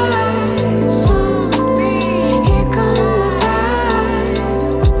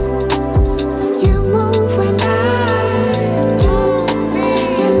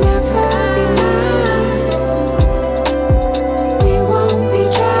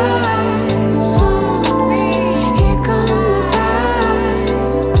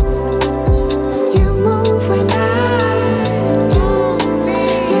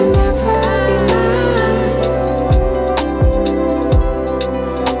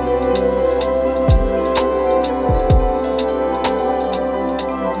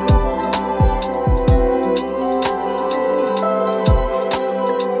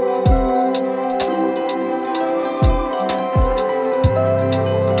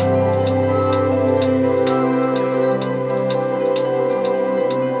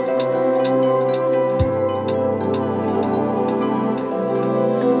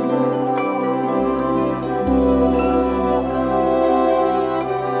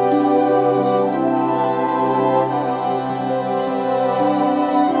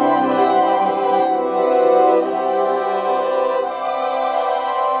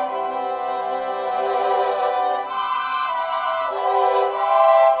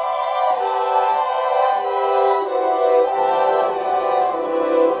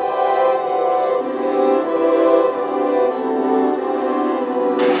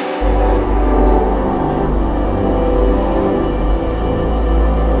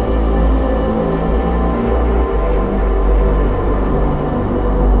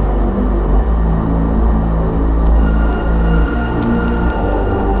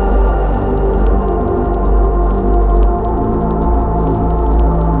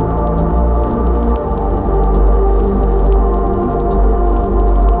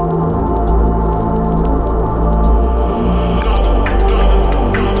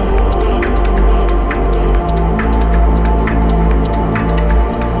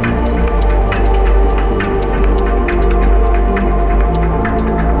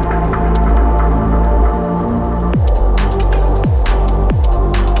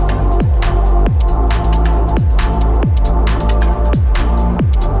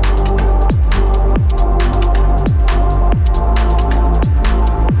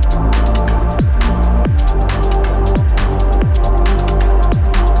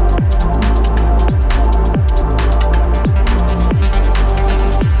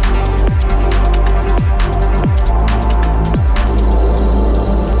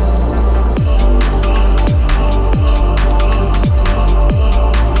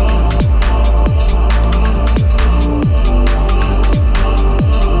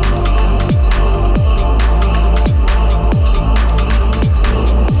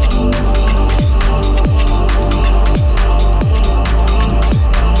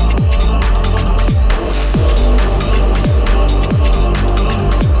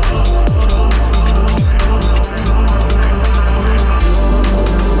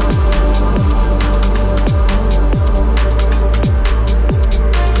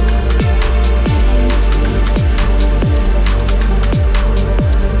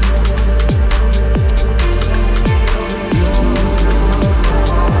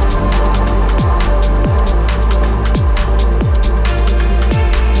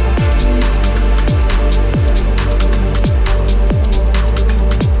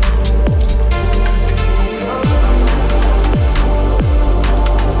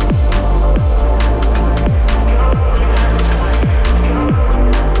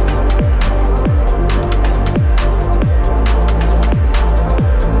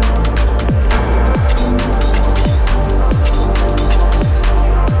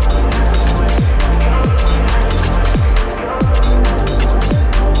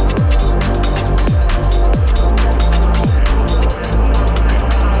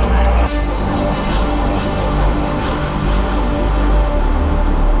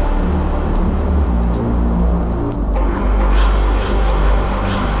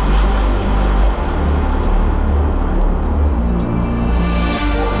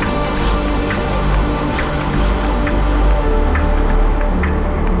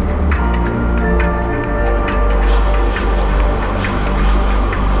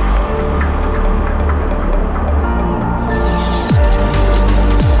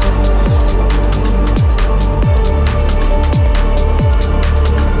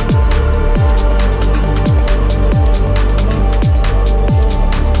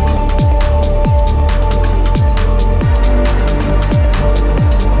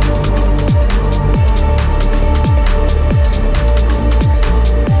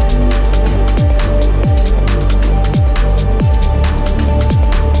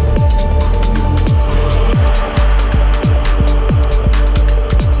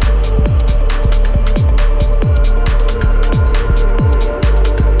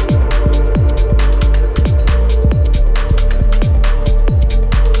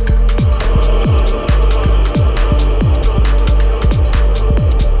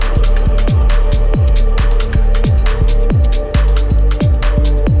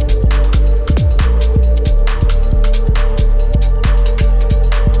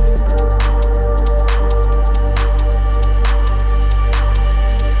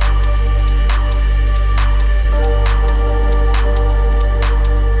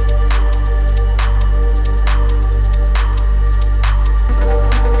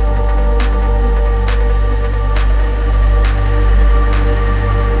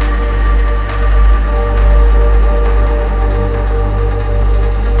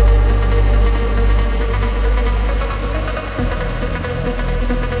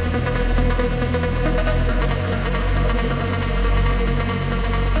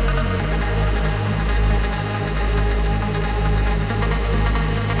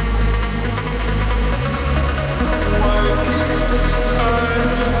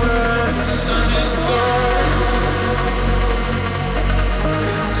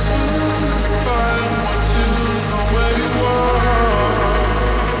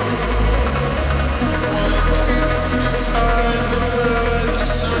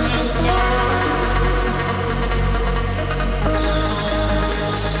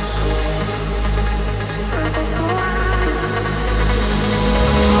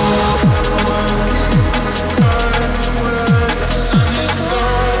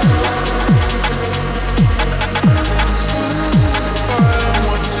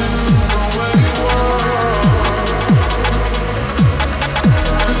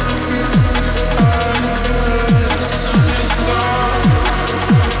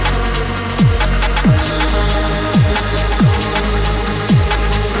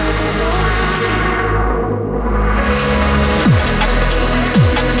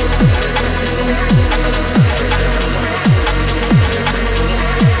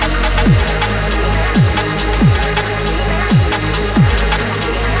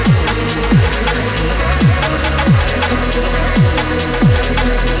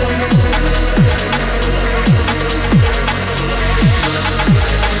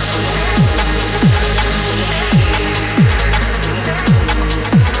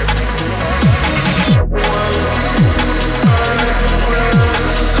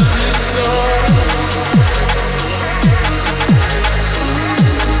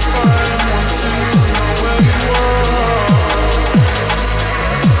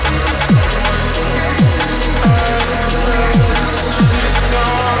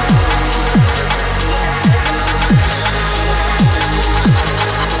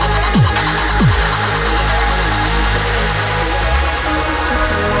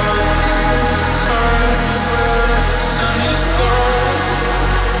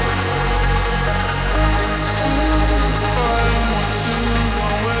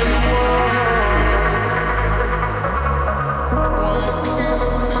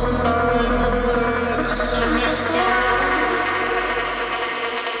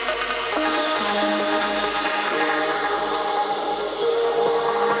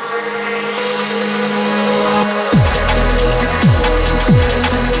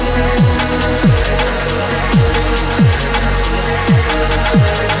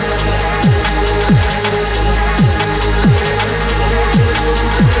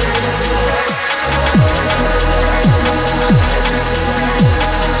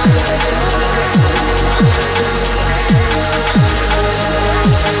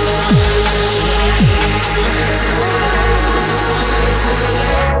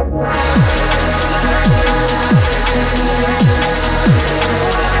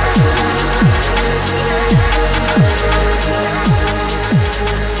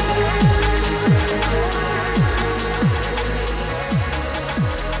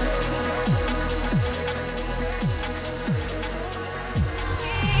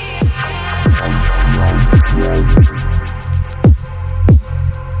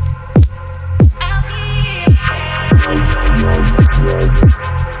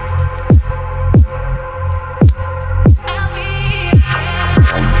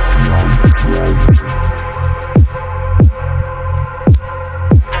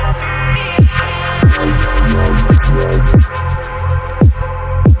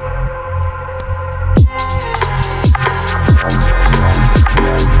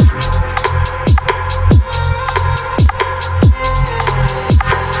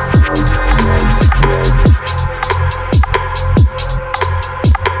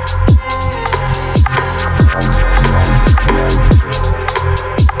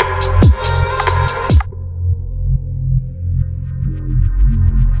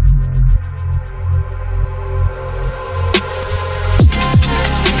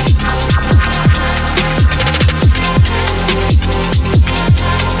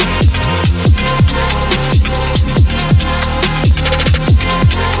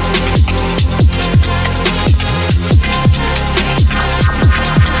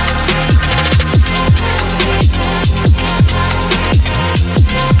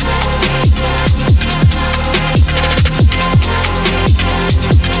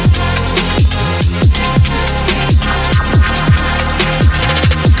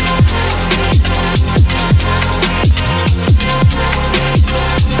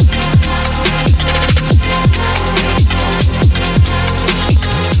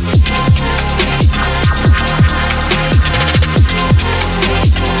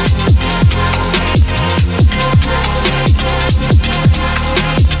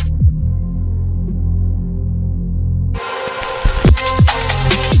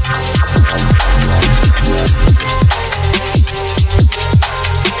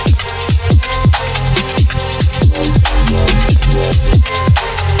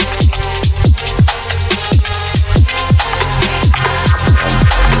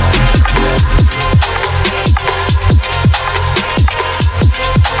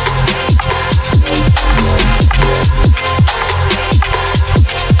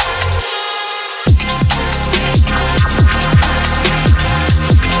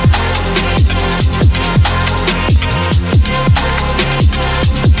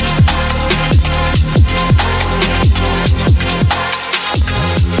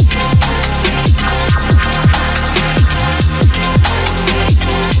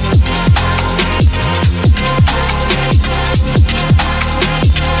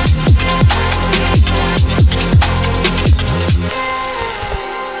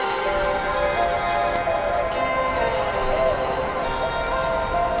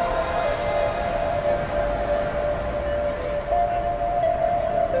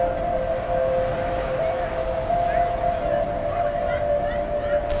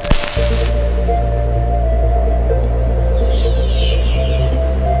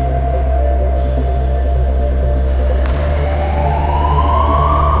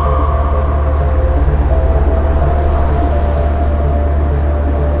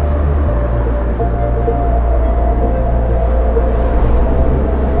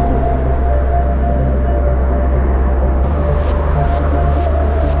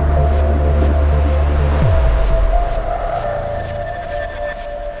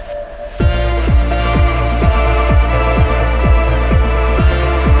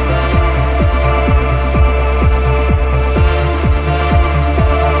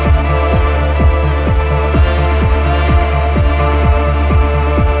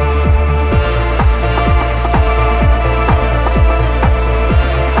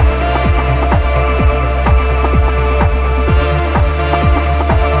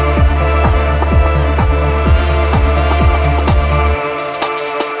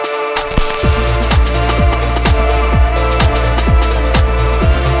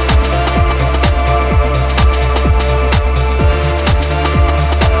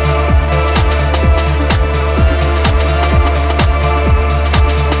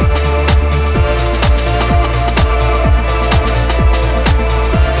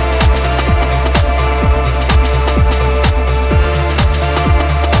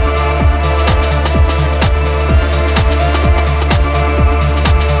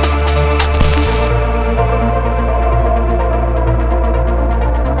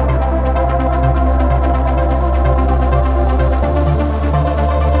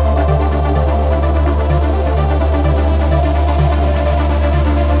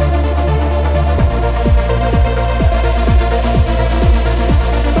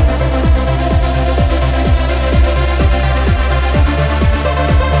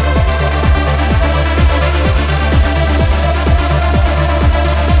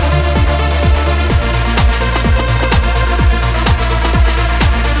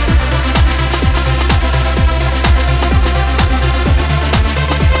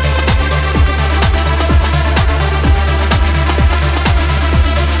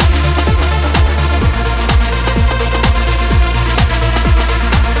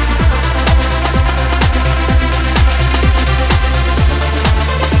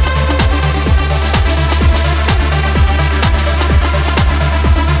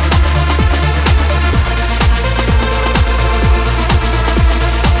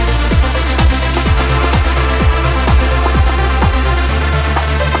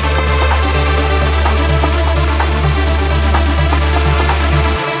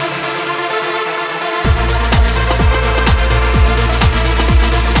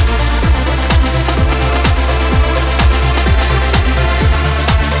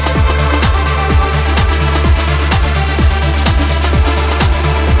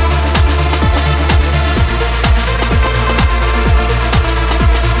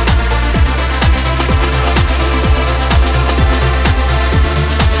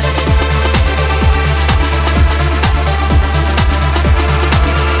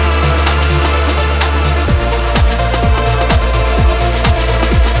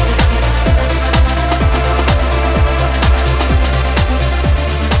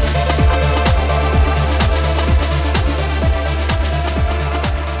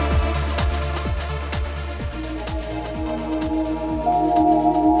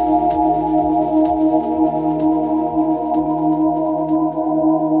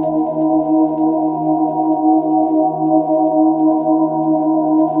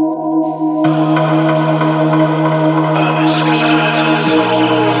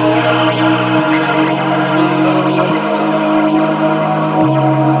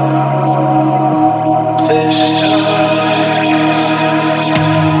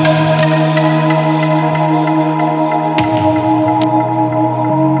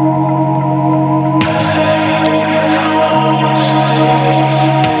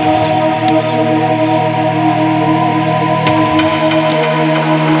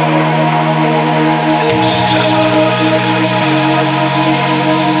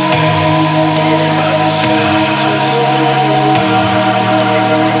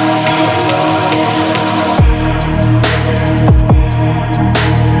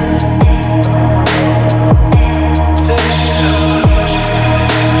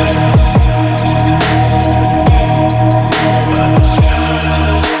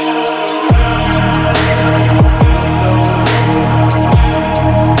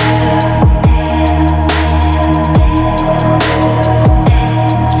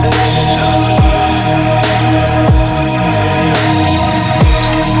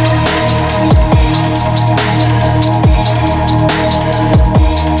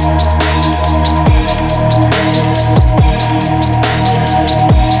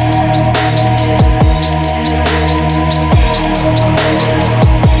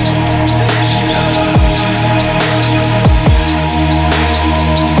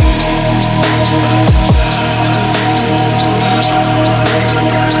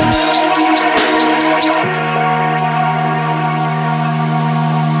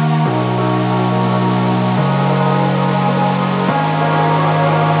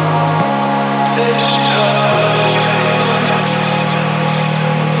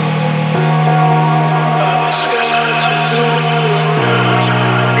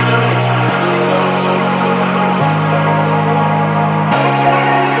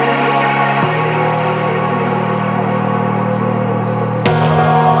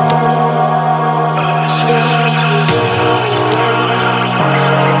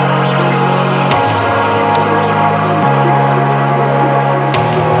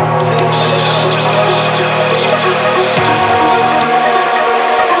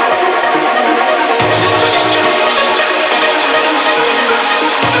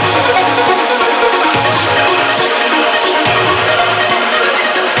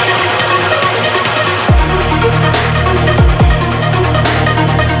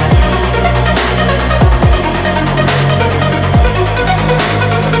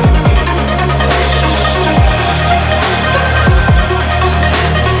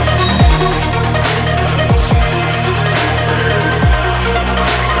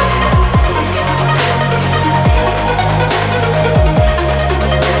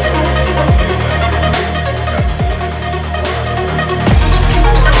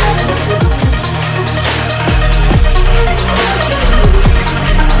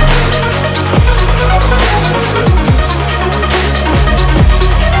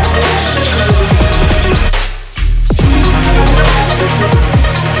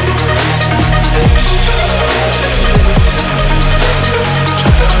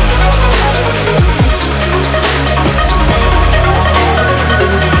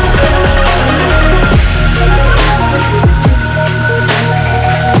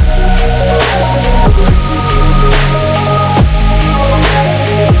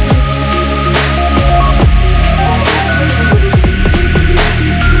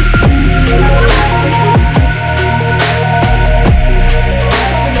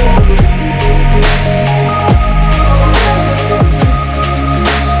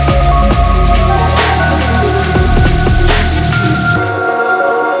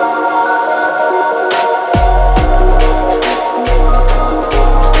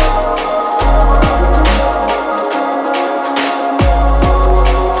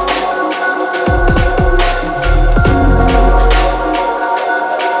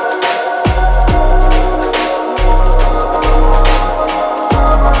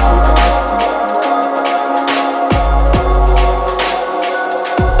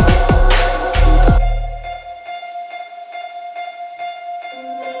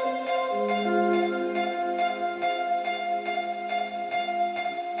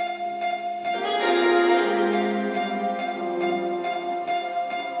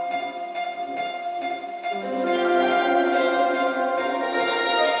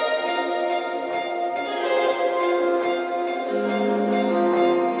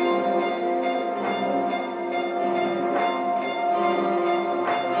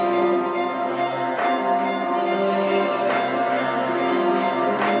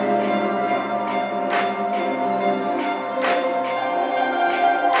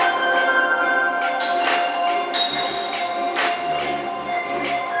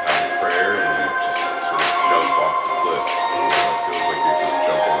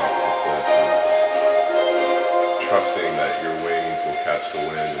 to win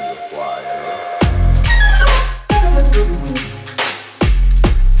the fly, you know?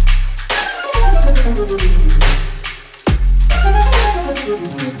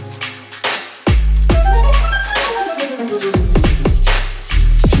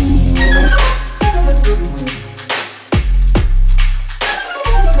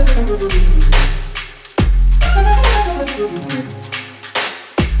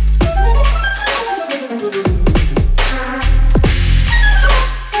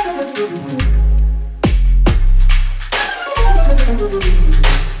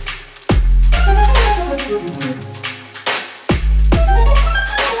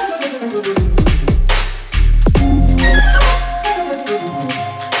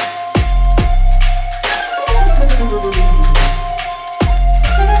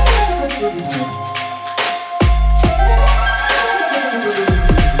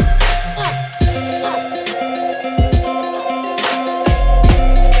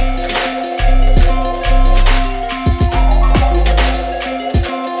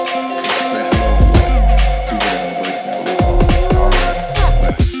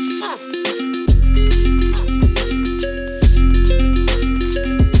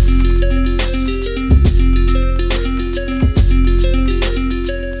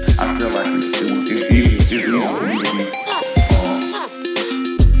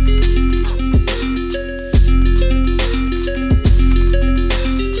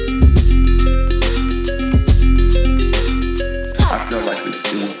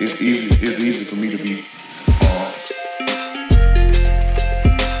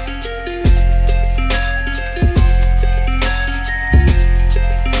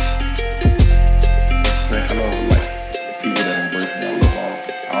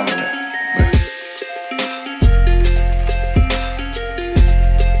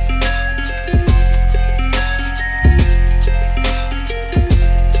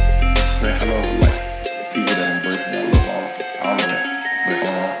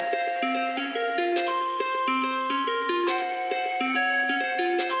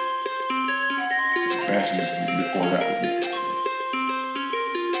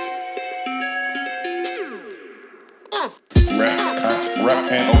 Rap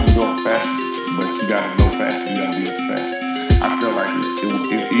can't open the door for fashion, but you gotta know fashion, you gotta be into fashion. I feel like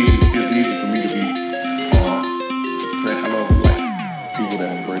it's easy for me to be, I love like people that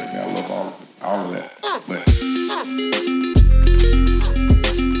embrace me, I love all of that, but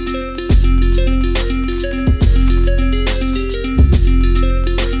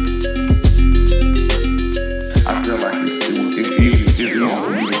I feel like it's easy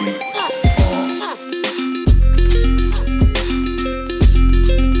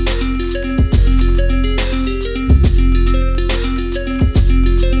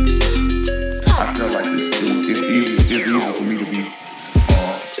for me to be.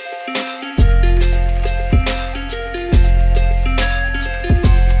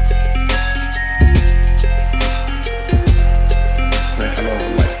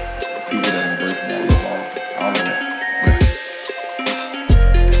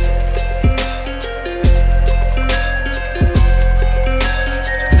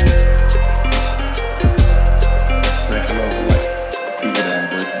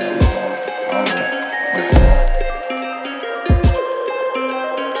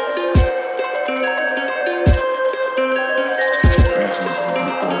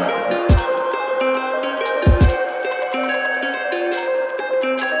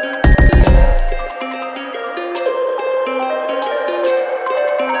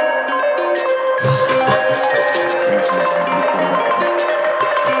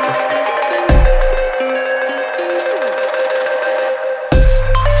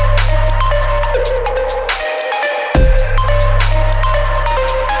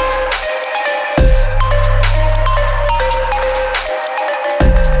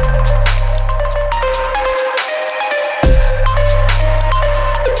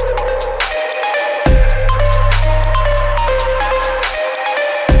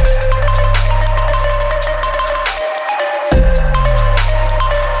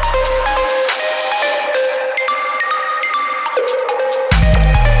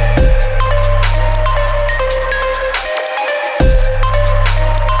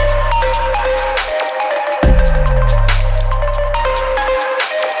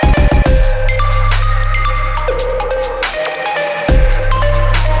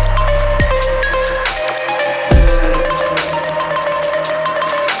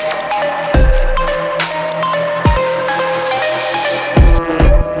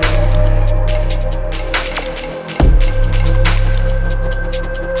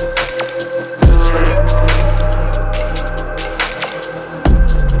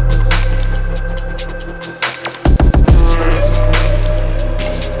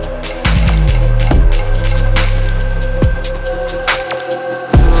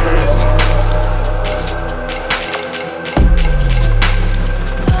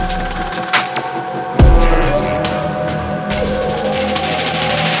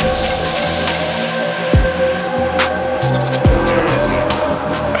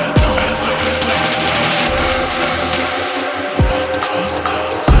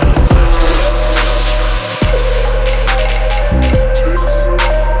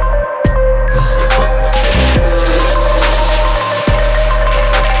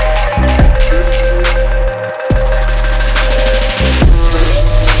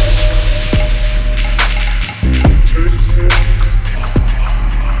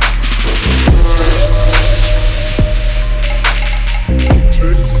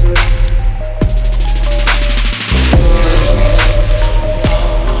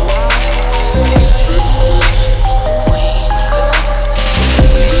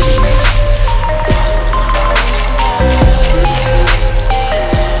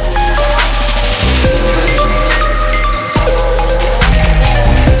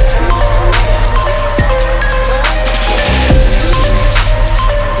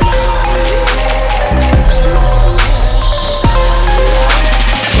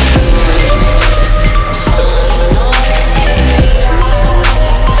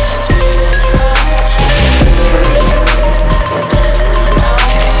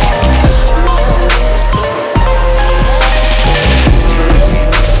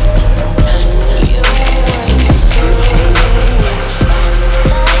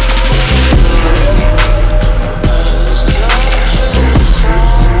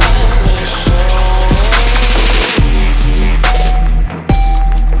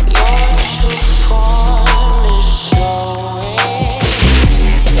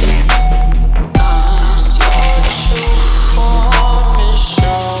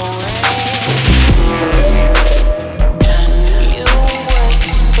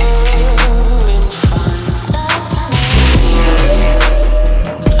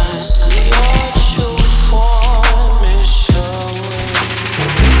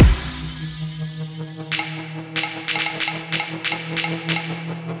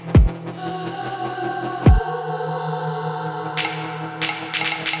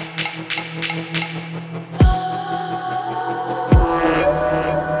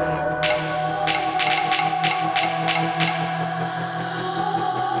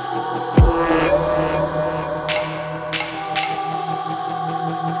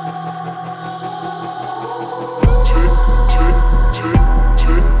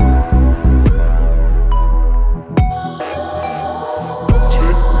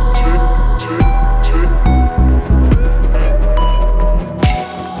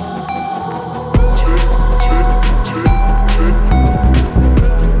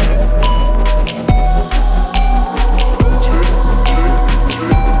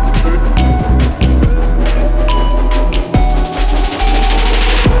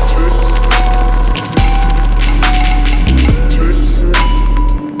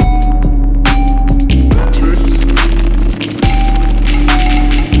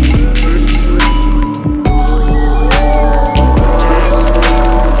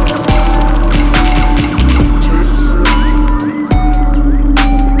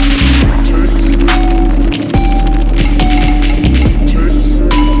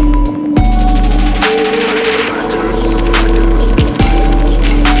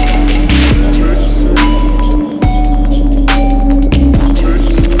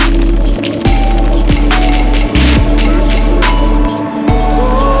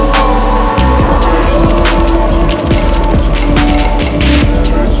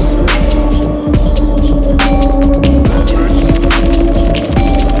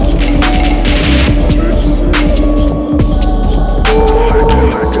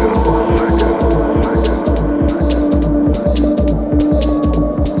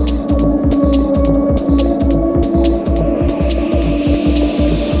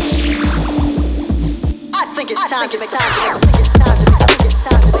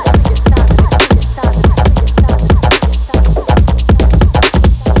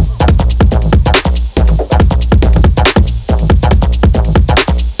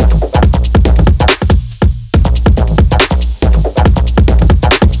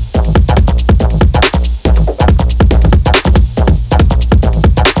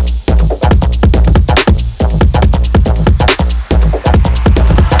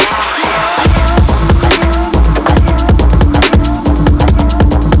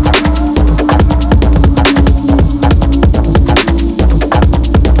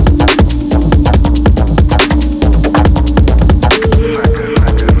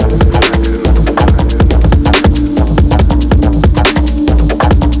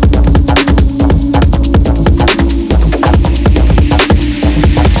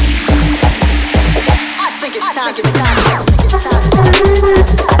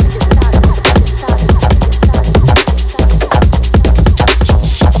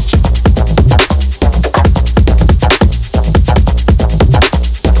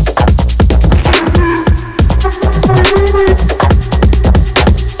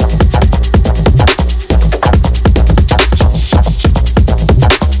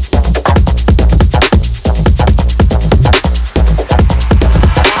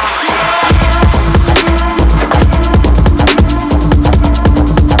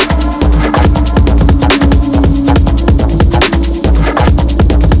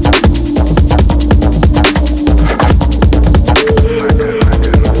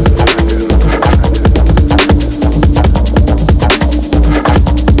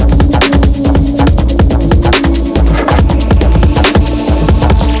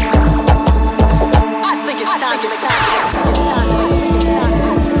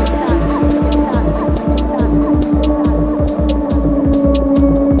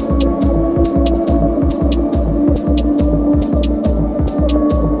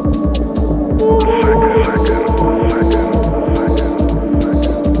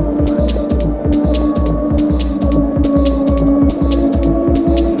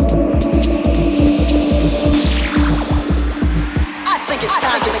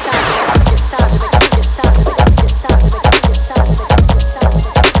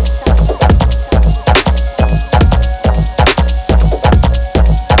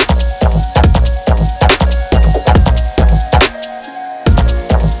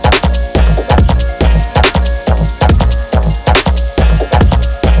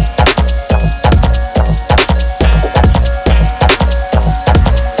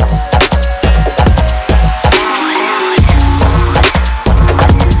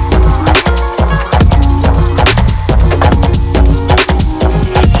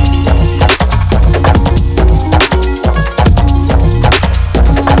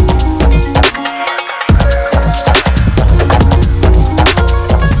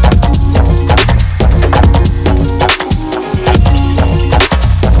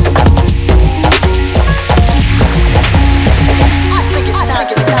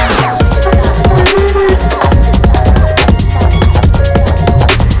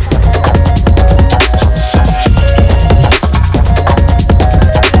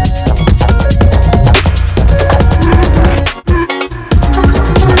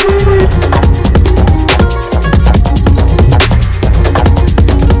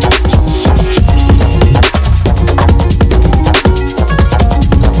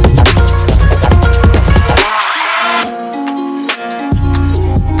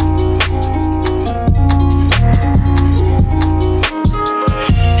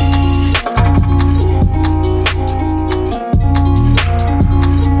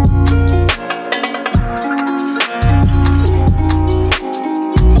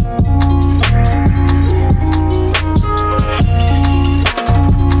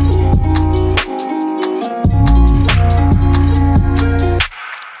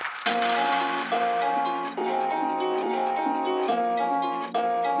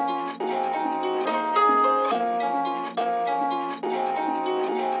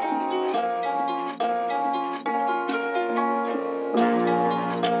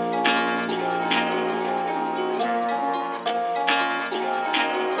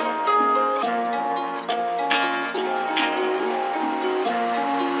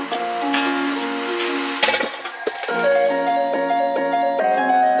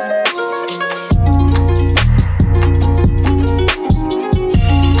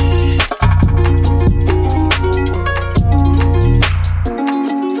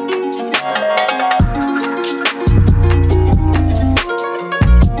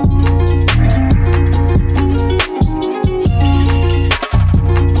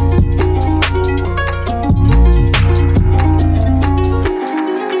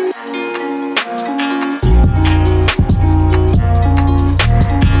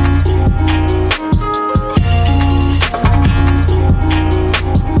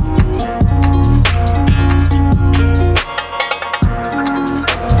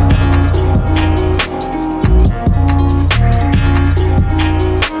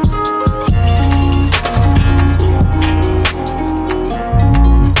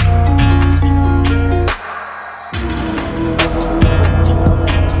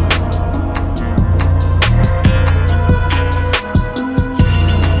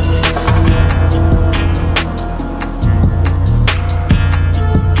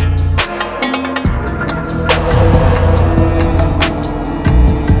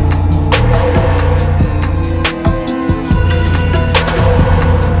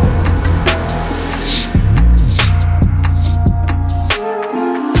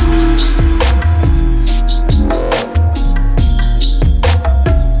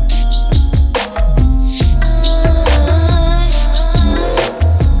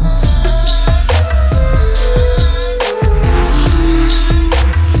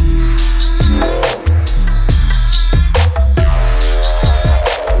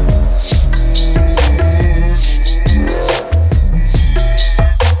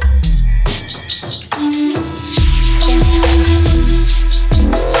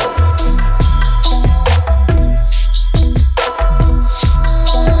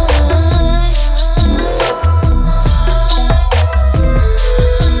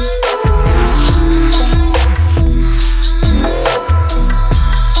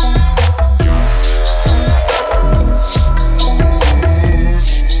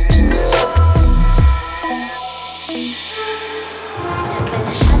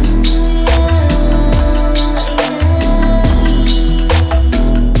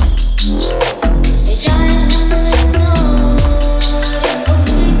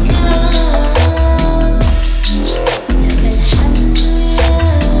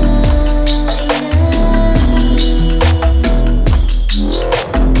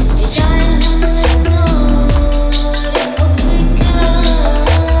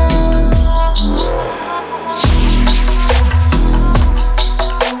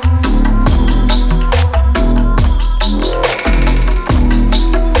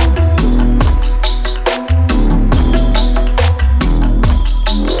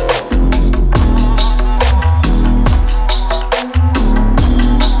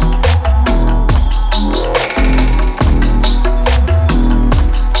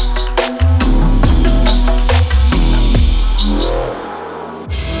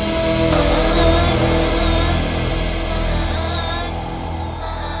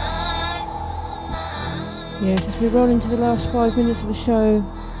 we roll into the last 5 minutes of the show.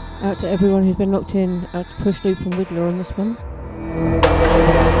 Out to everyone who's been locked in. Out to Push Loop and Whittler on this one.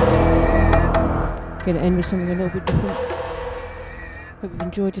 Gonna end with something a little bit different. Hope you've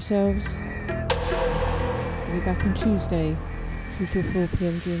enjoyed yourselves. We'll be back on Tuesday, 2 till 4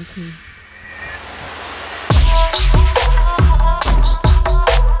 PM GMT.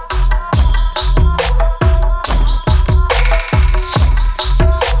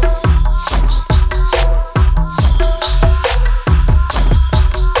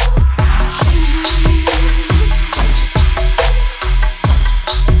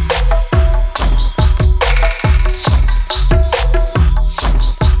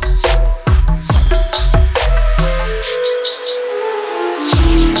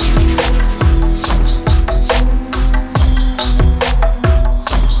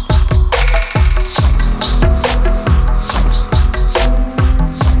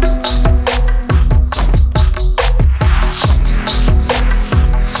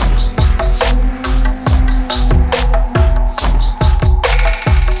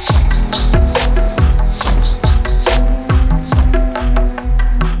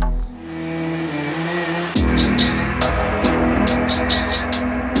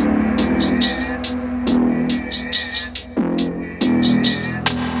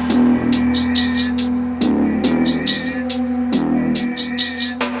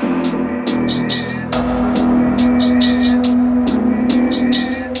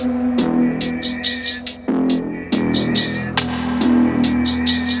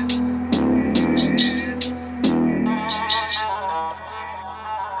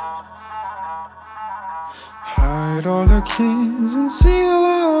 Hide all the kids and seal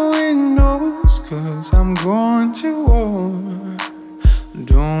our windows, 'cause I'm going to war.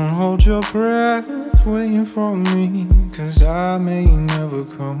 Don't hold your breath waiting for me, 'cause I may never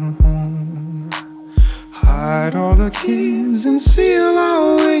come home. Hide all the kids and seal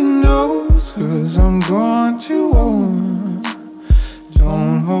our windows, 'cause I'm going to war.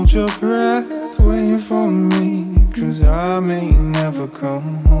 Don't hold your breath waiting for me, 'cause I may never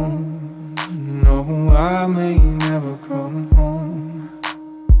come home. No, I may never come home.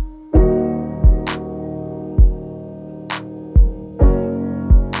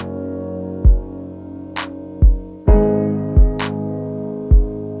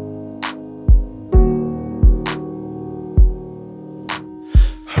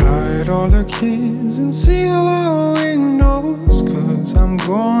 Hide all the kids and seal our windows, 'cause I'm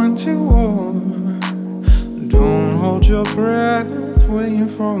going to war. Don't hold your breath waiting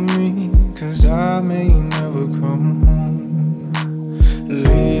for me, 'cause I may never come home.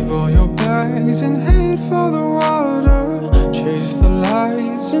 Leave all your bags and head for the water. Chase the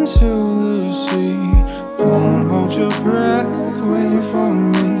lights into the sea. Don't hold your breath waiting for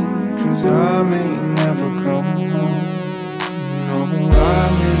me, 'cause I may never come home. No, I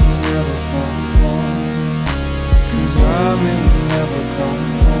may never come home, 'cause I may never come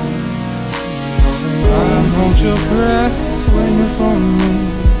home. No, hold your breath waiting for me,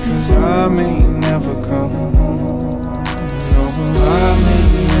 'cause I may never come home. No, I may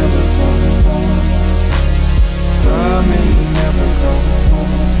never come home. I may never come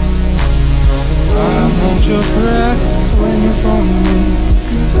home. No, hold your breath waiting for me,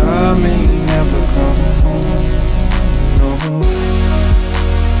 'cause I may never come home. No.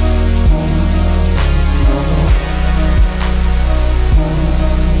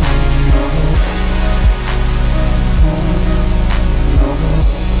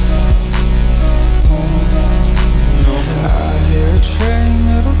 Train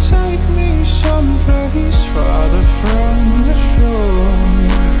that'll take me someplace farther from the shore.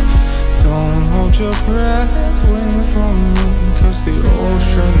 Don't hold your breath waiting for me, 'cause the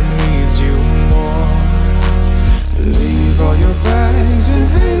ocean needs you more. Leave all your bags and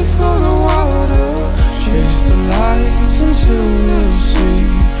head for the water. Chase the lights into the sea.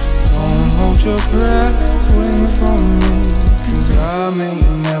 Don't hold your breath waiting for me, 'cause I may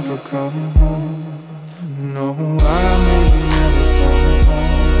never come home. No, I may never come home.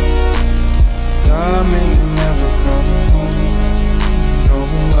 I may never come home. No,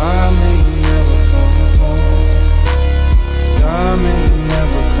 I may never come home. I may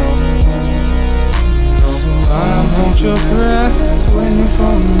never come home. No, I hold your breath waiting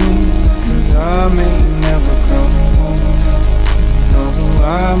for me, 'cause I may never come home. No,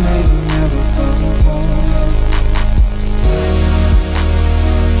 I may never come home.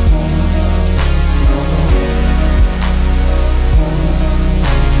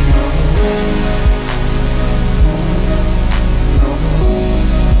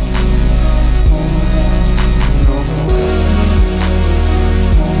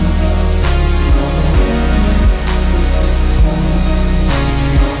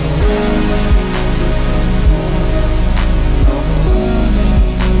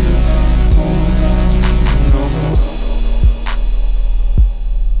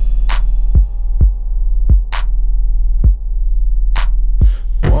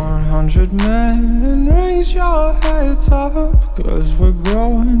 600 men, raise your heads up, 'cause we're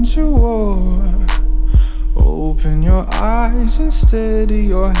going to war. Open your eyes and steady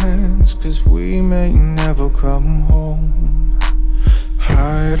your hands, 'cause we may never come home.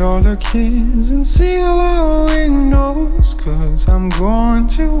 Hide all the kids and seal our windows, 'cause I'm going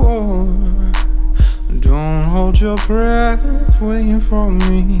to war. Don't hold your breath waiting for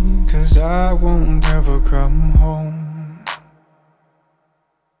me, 'cause I won't ever come home.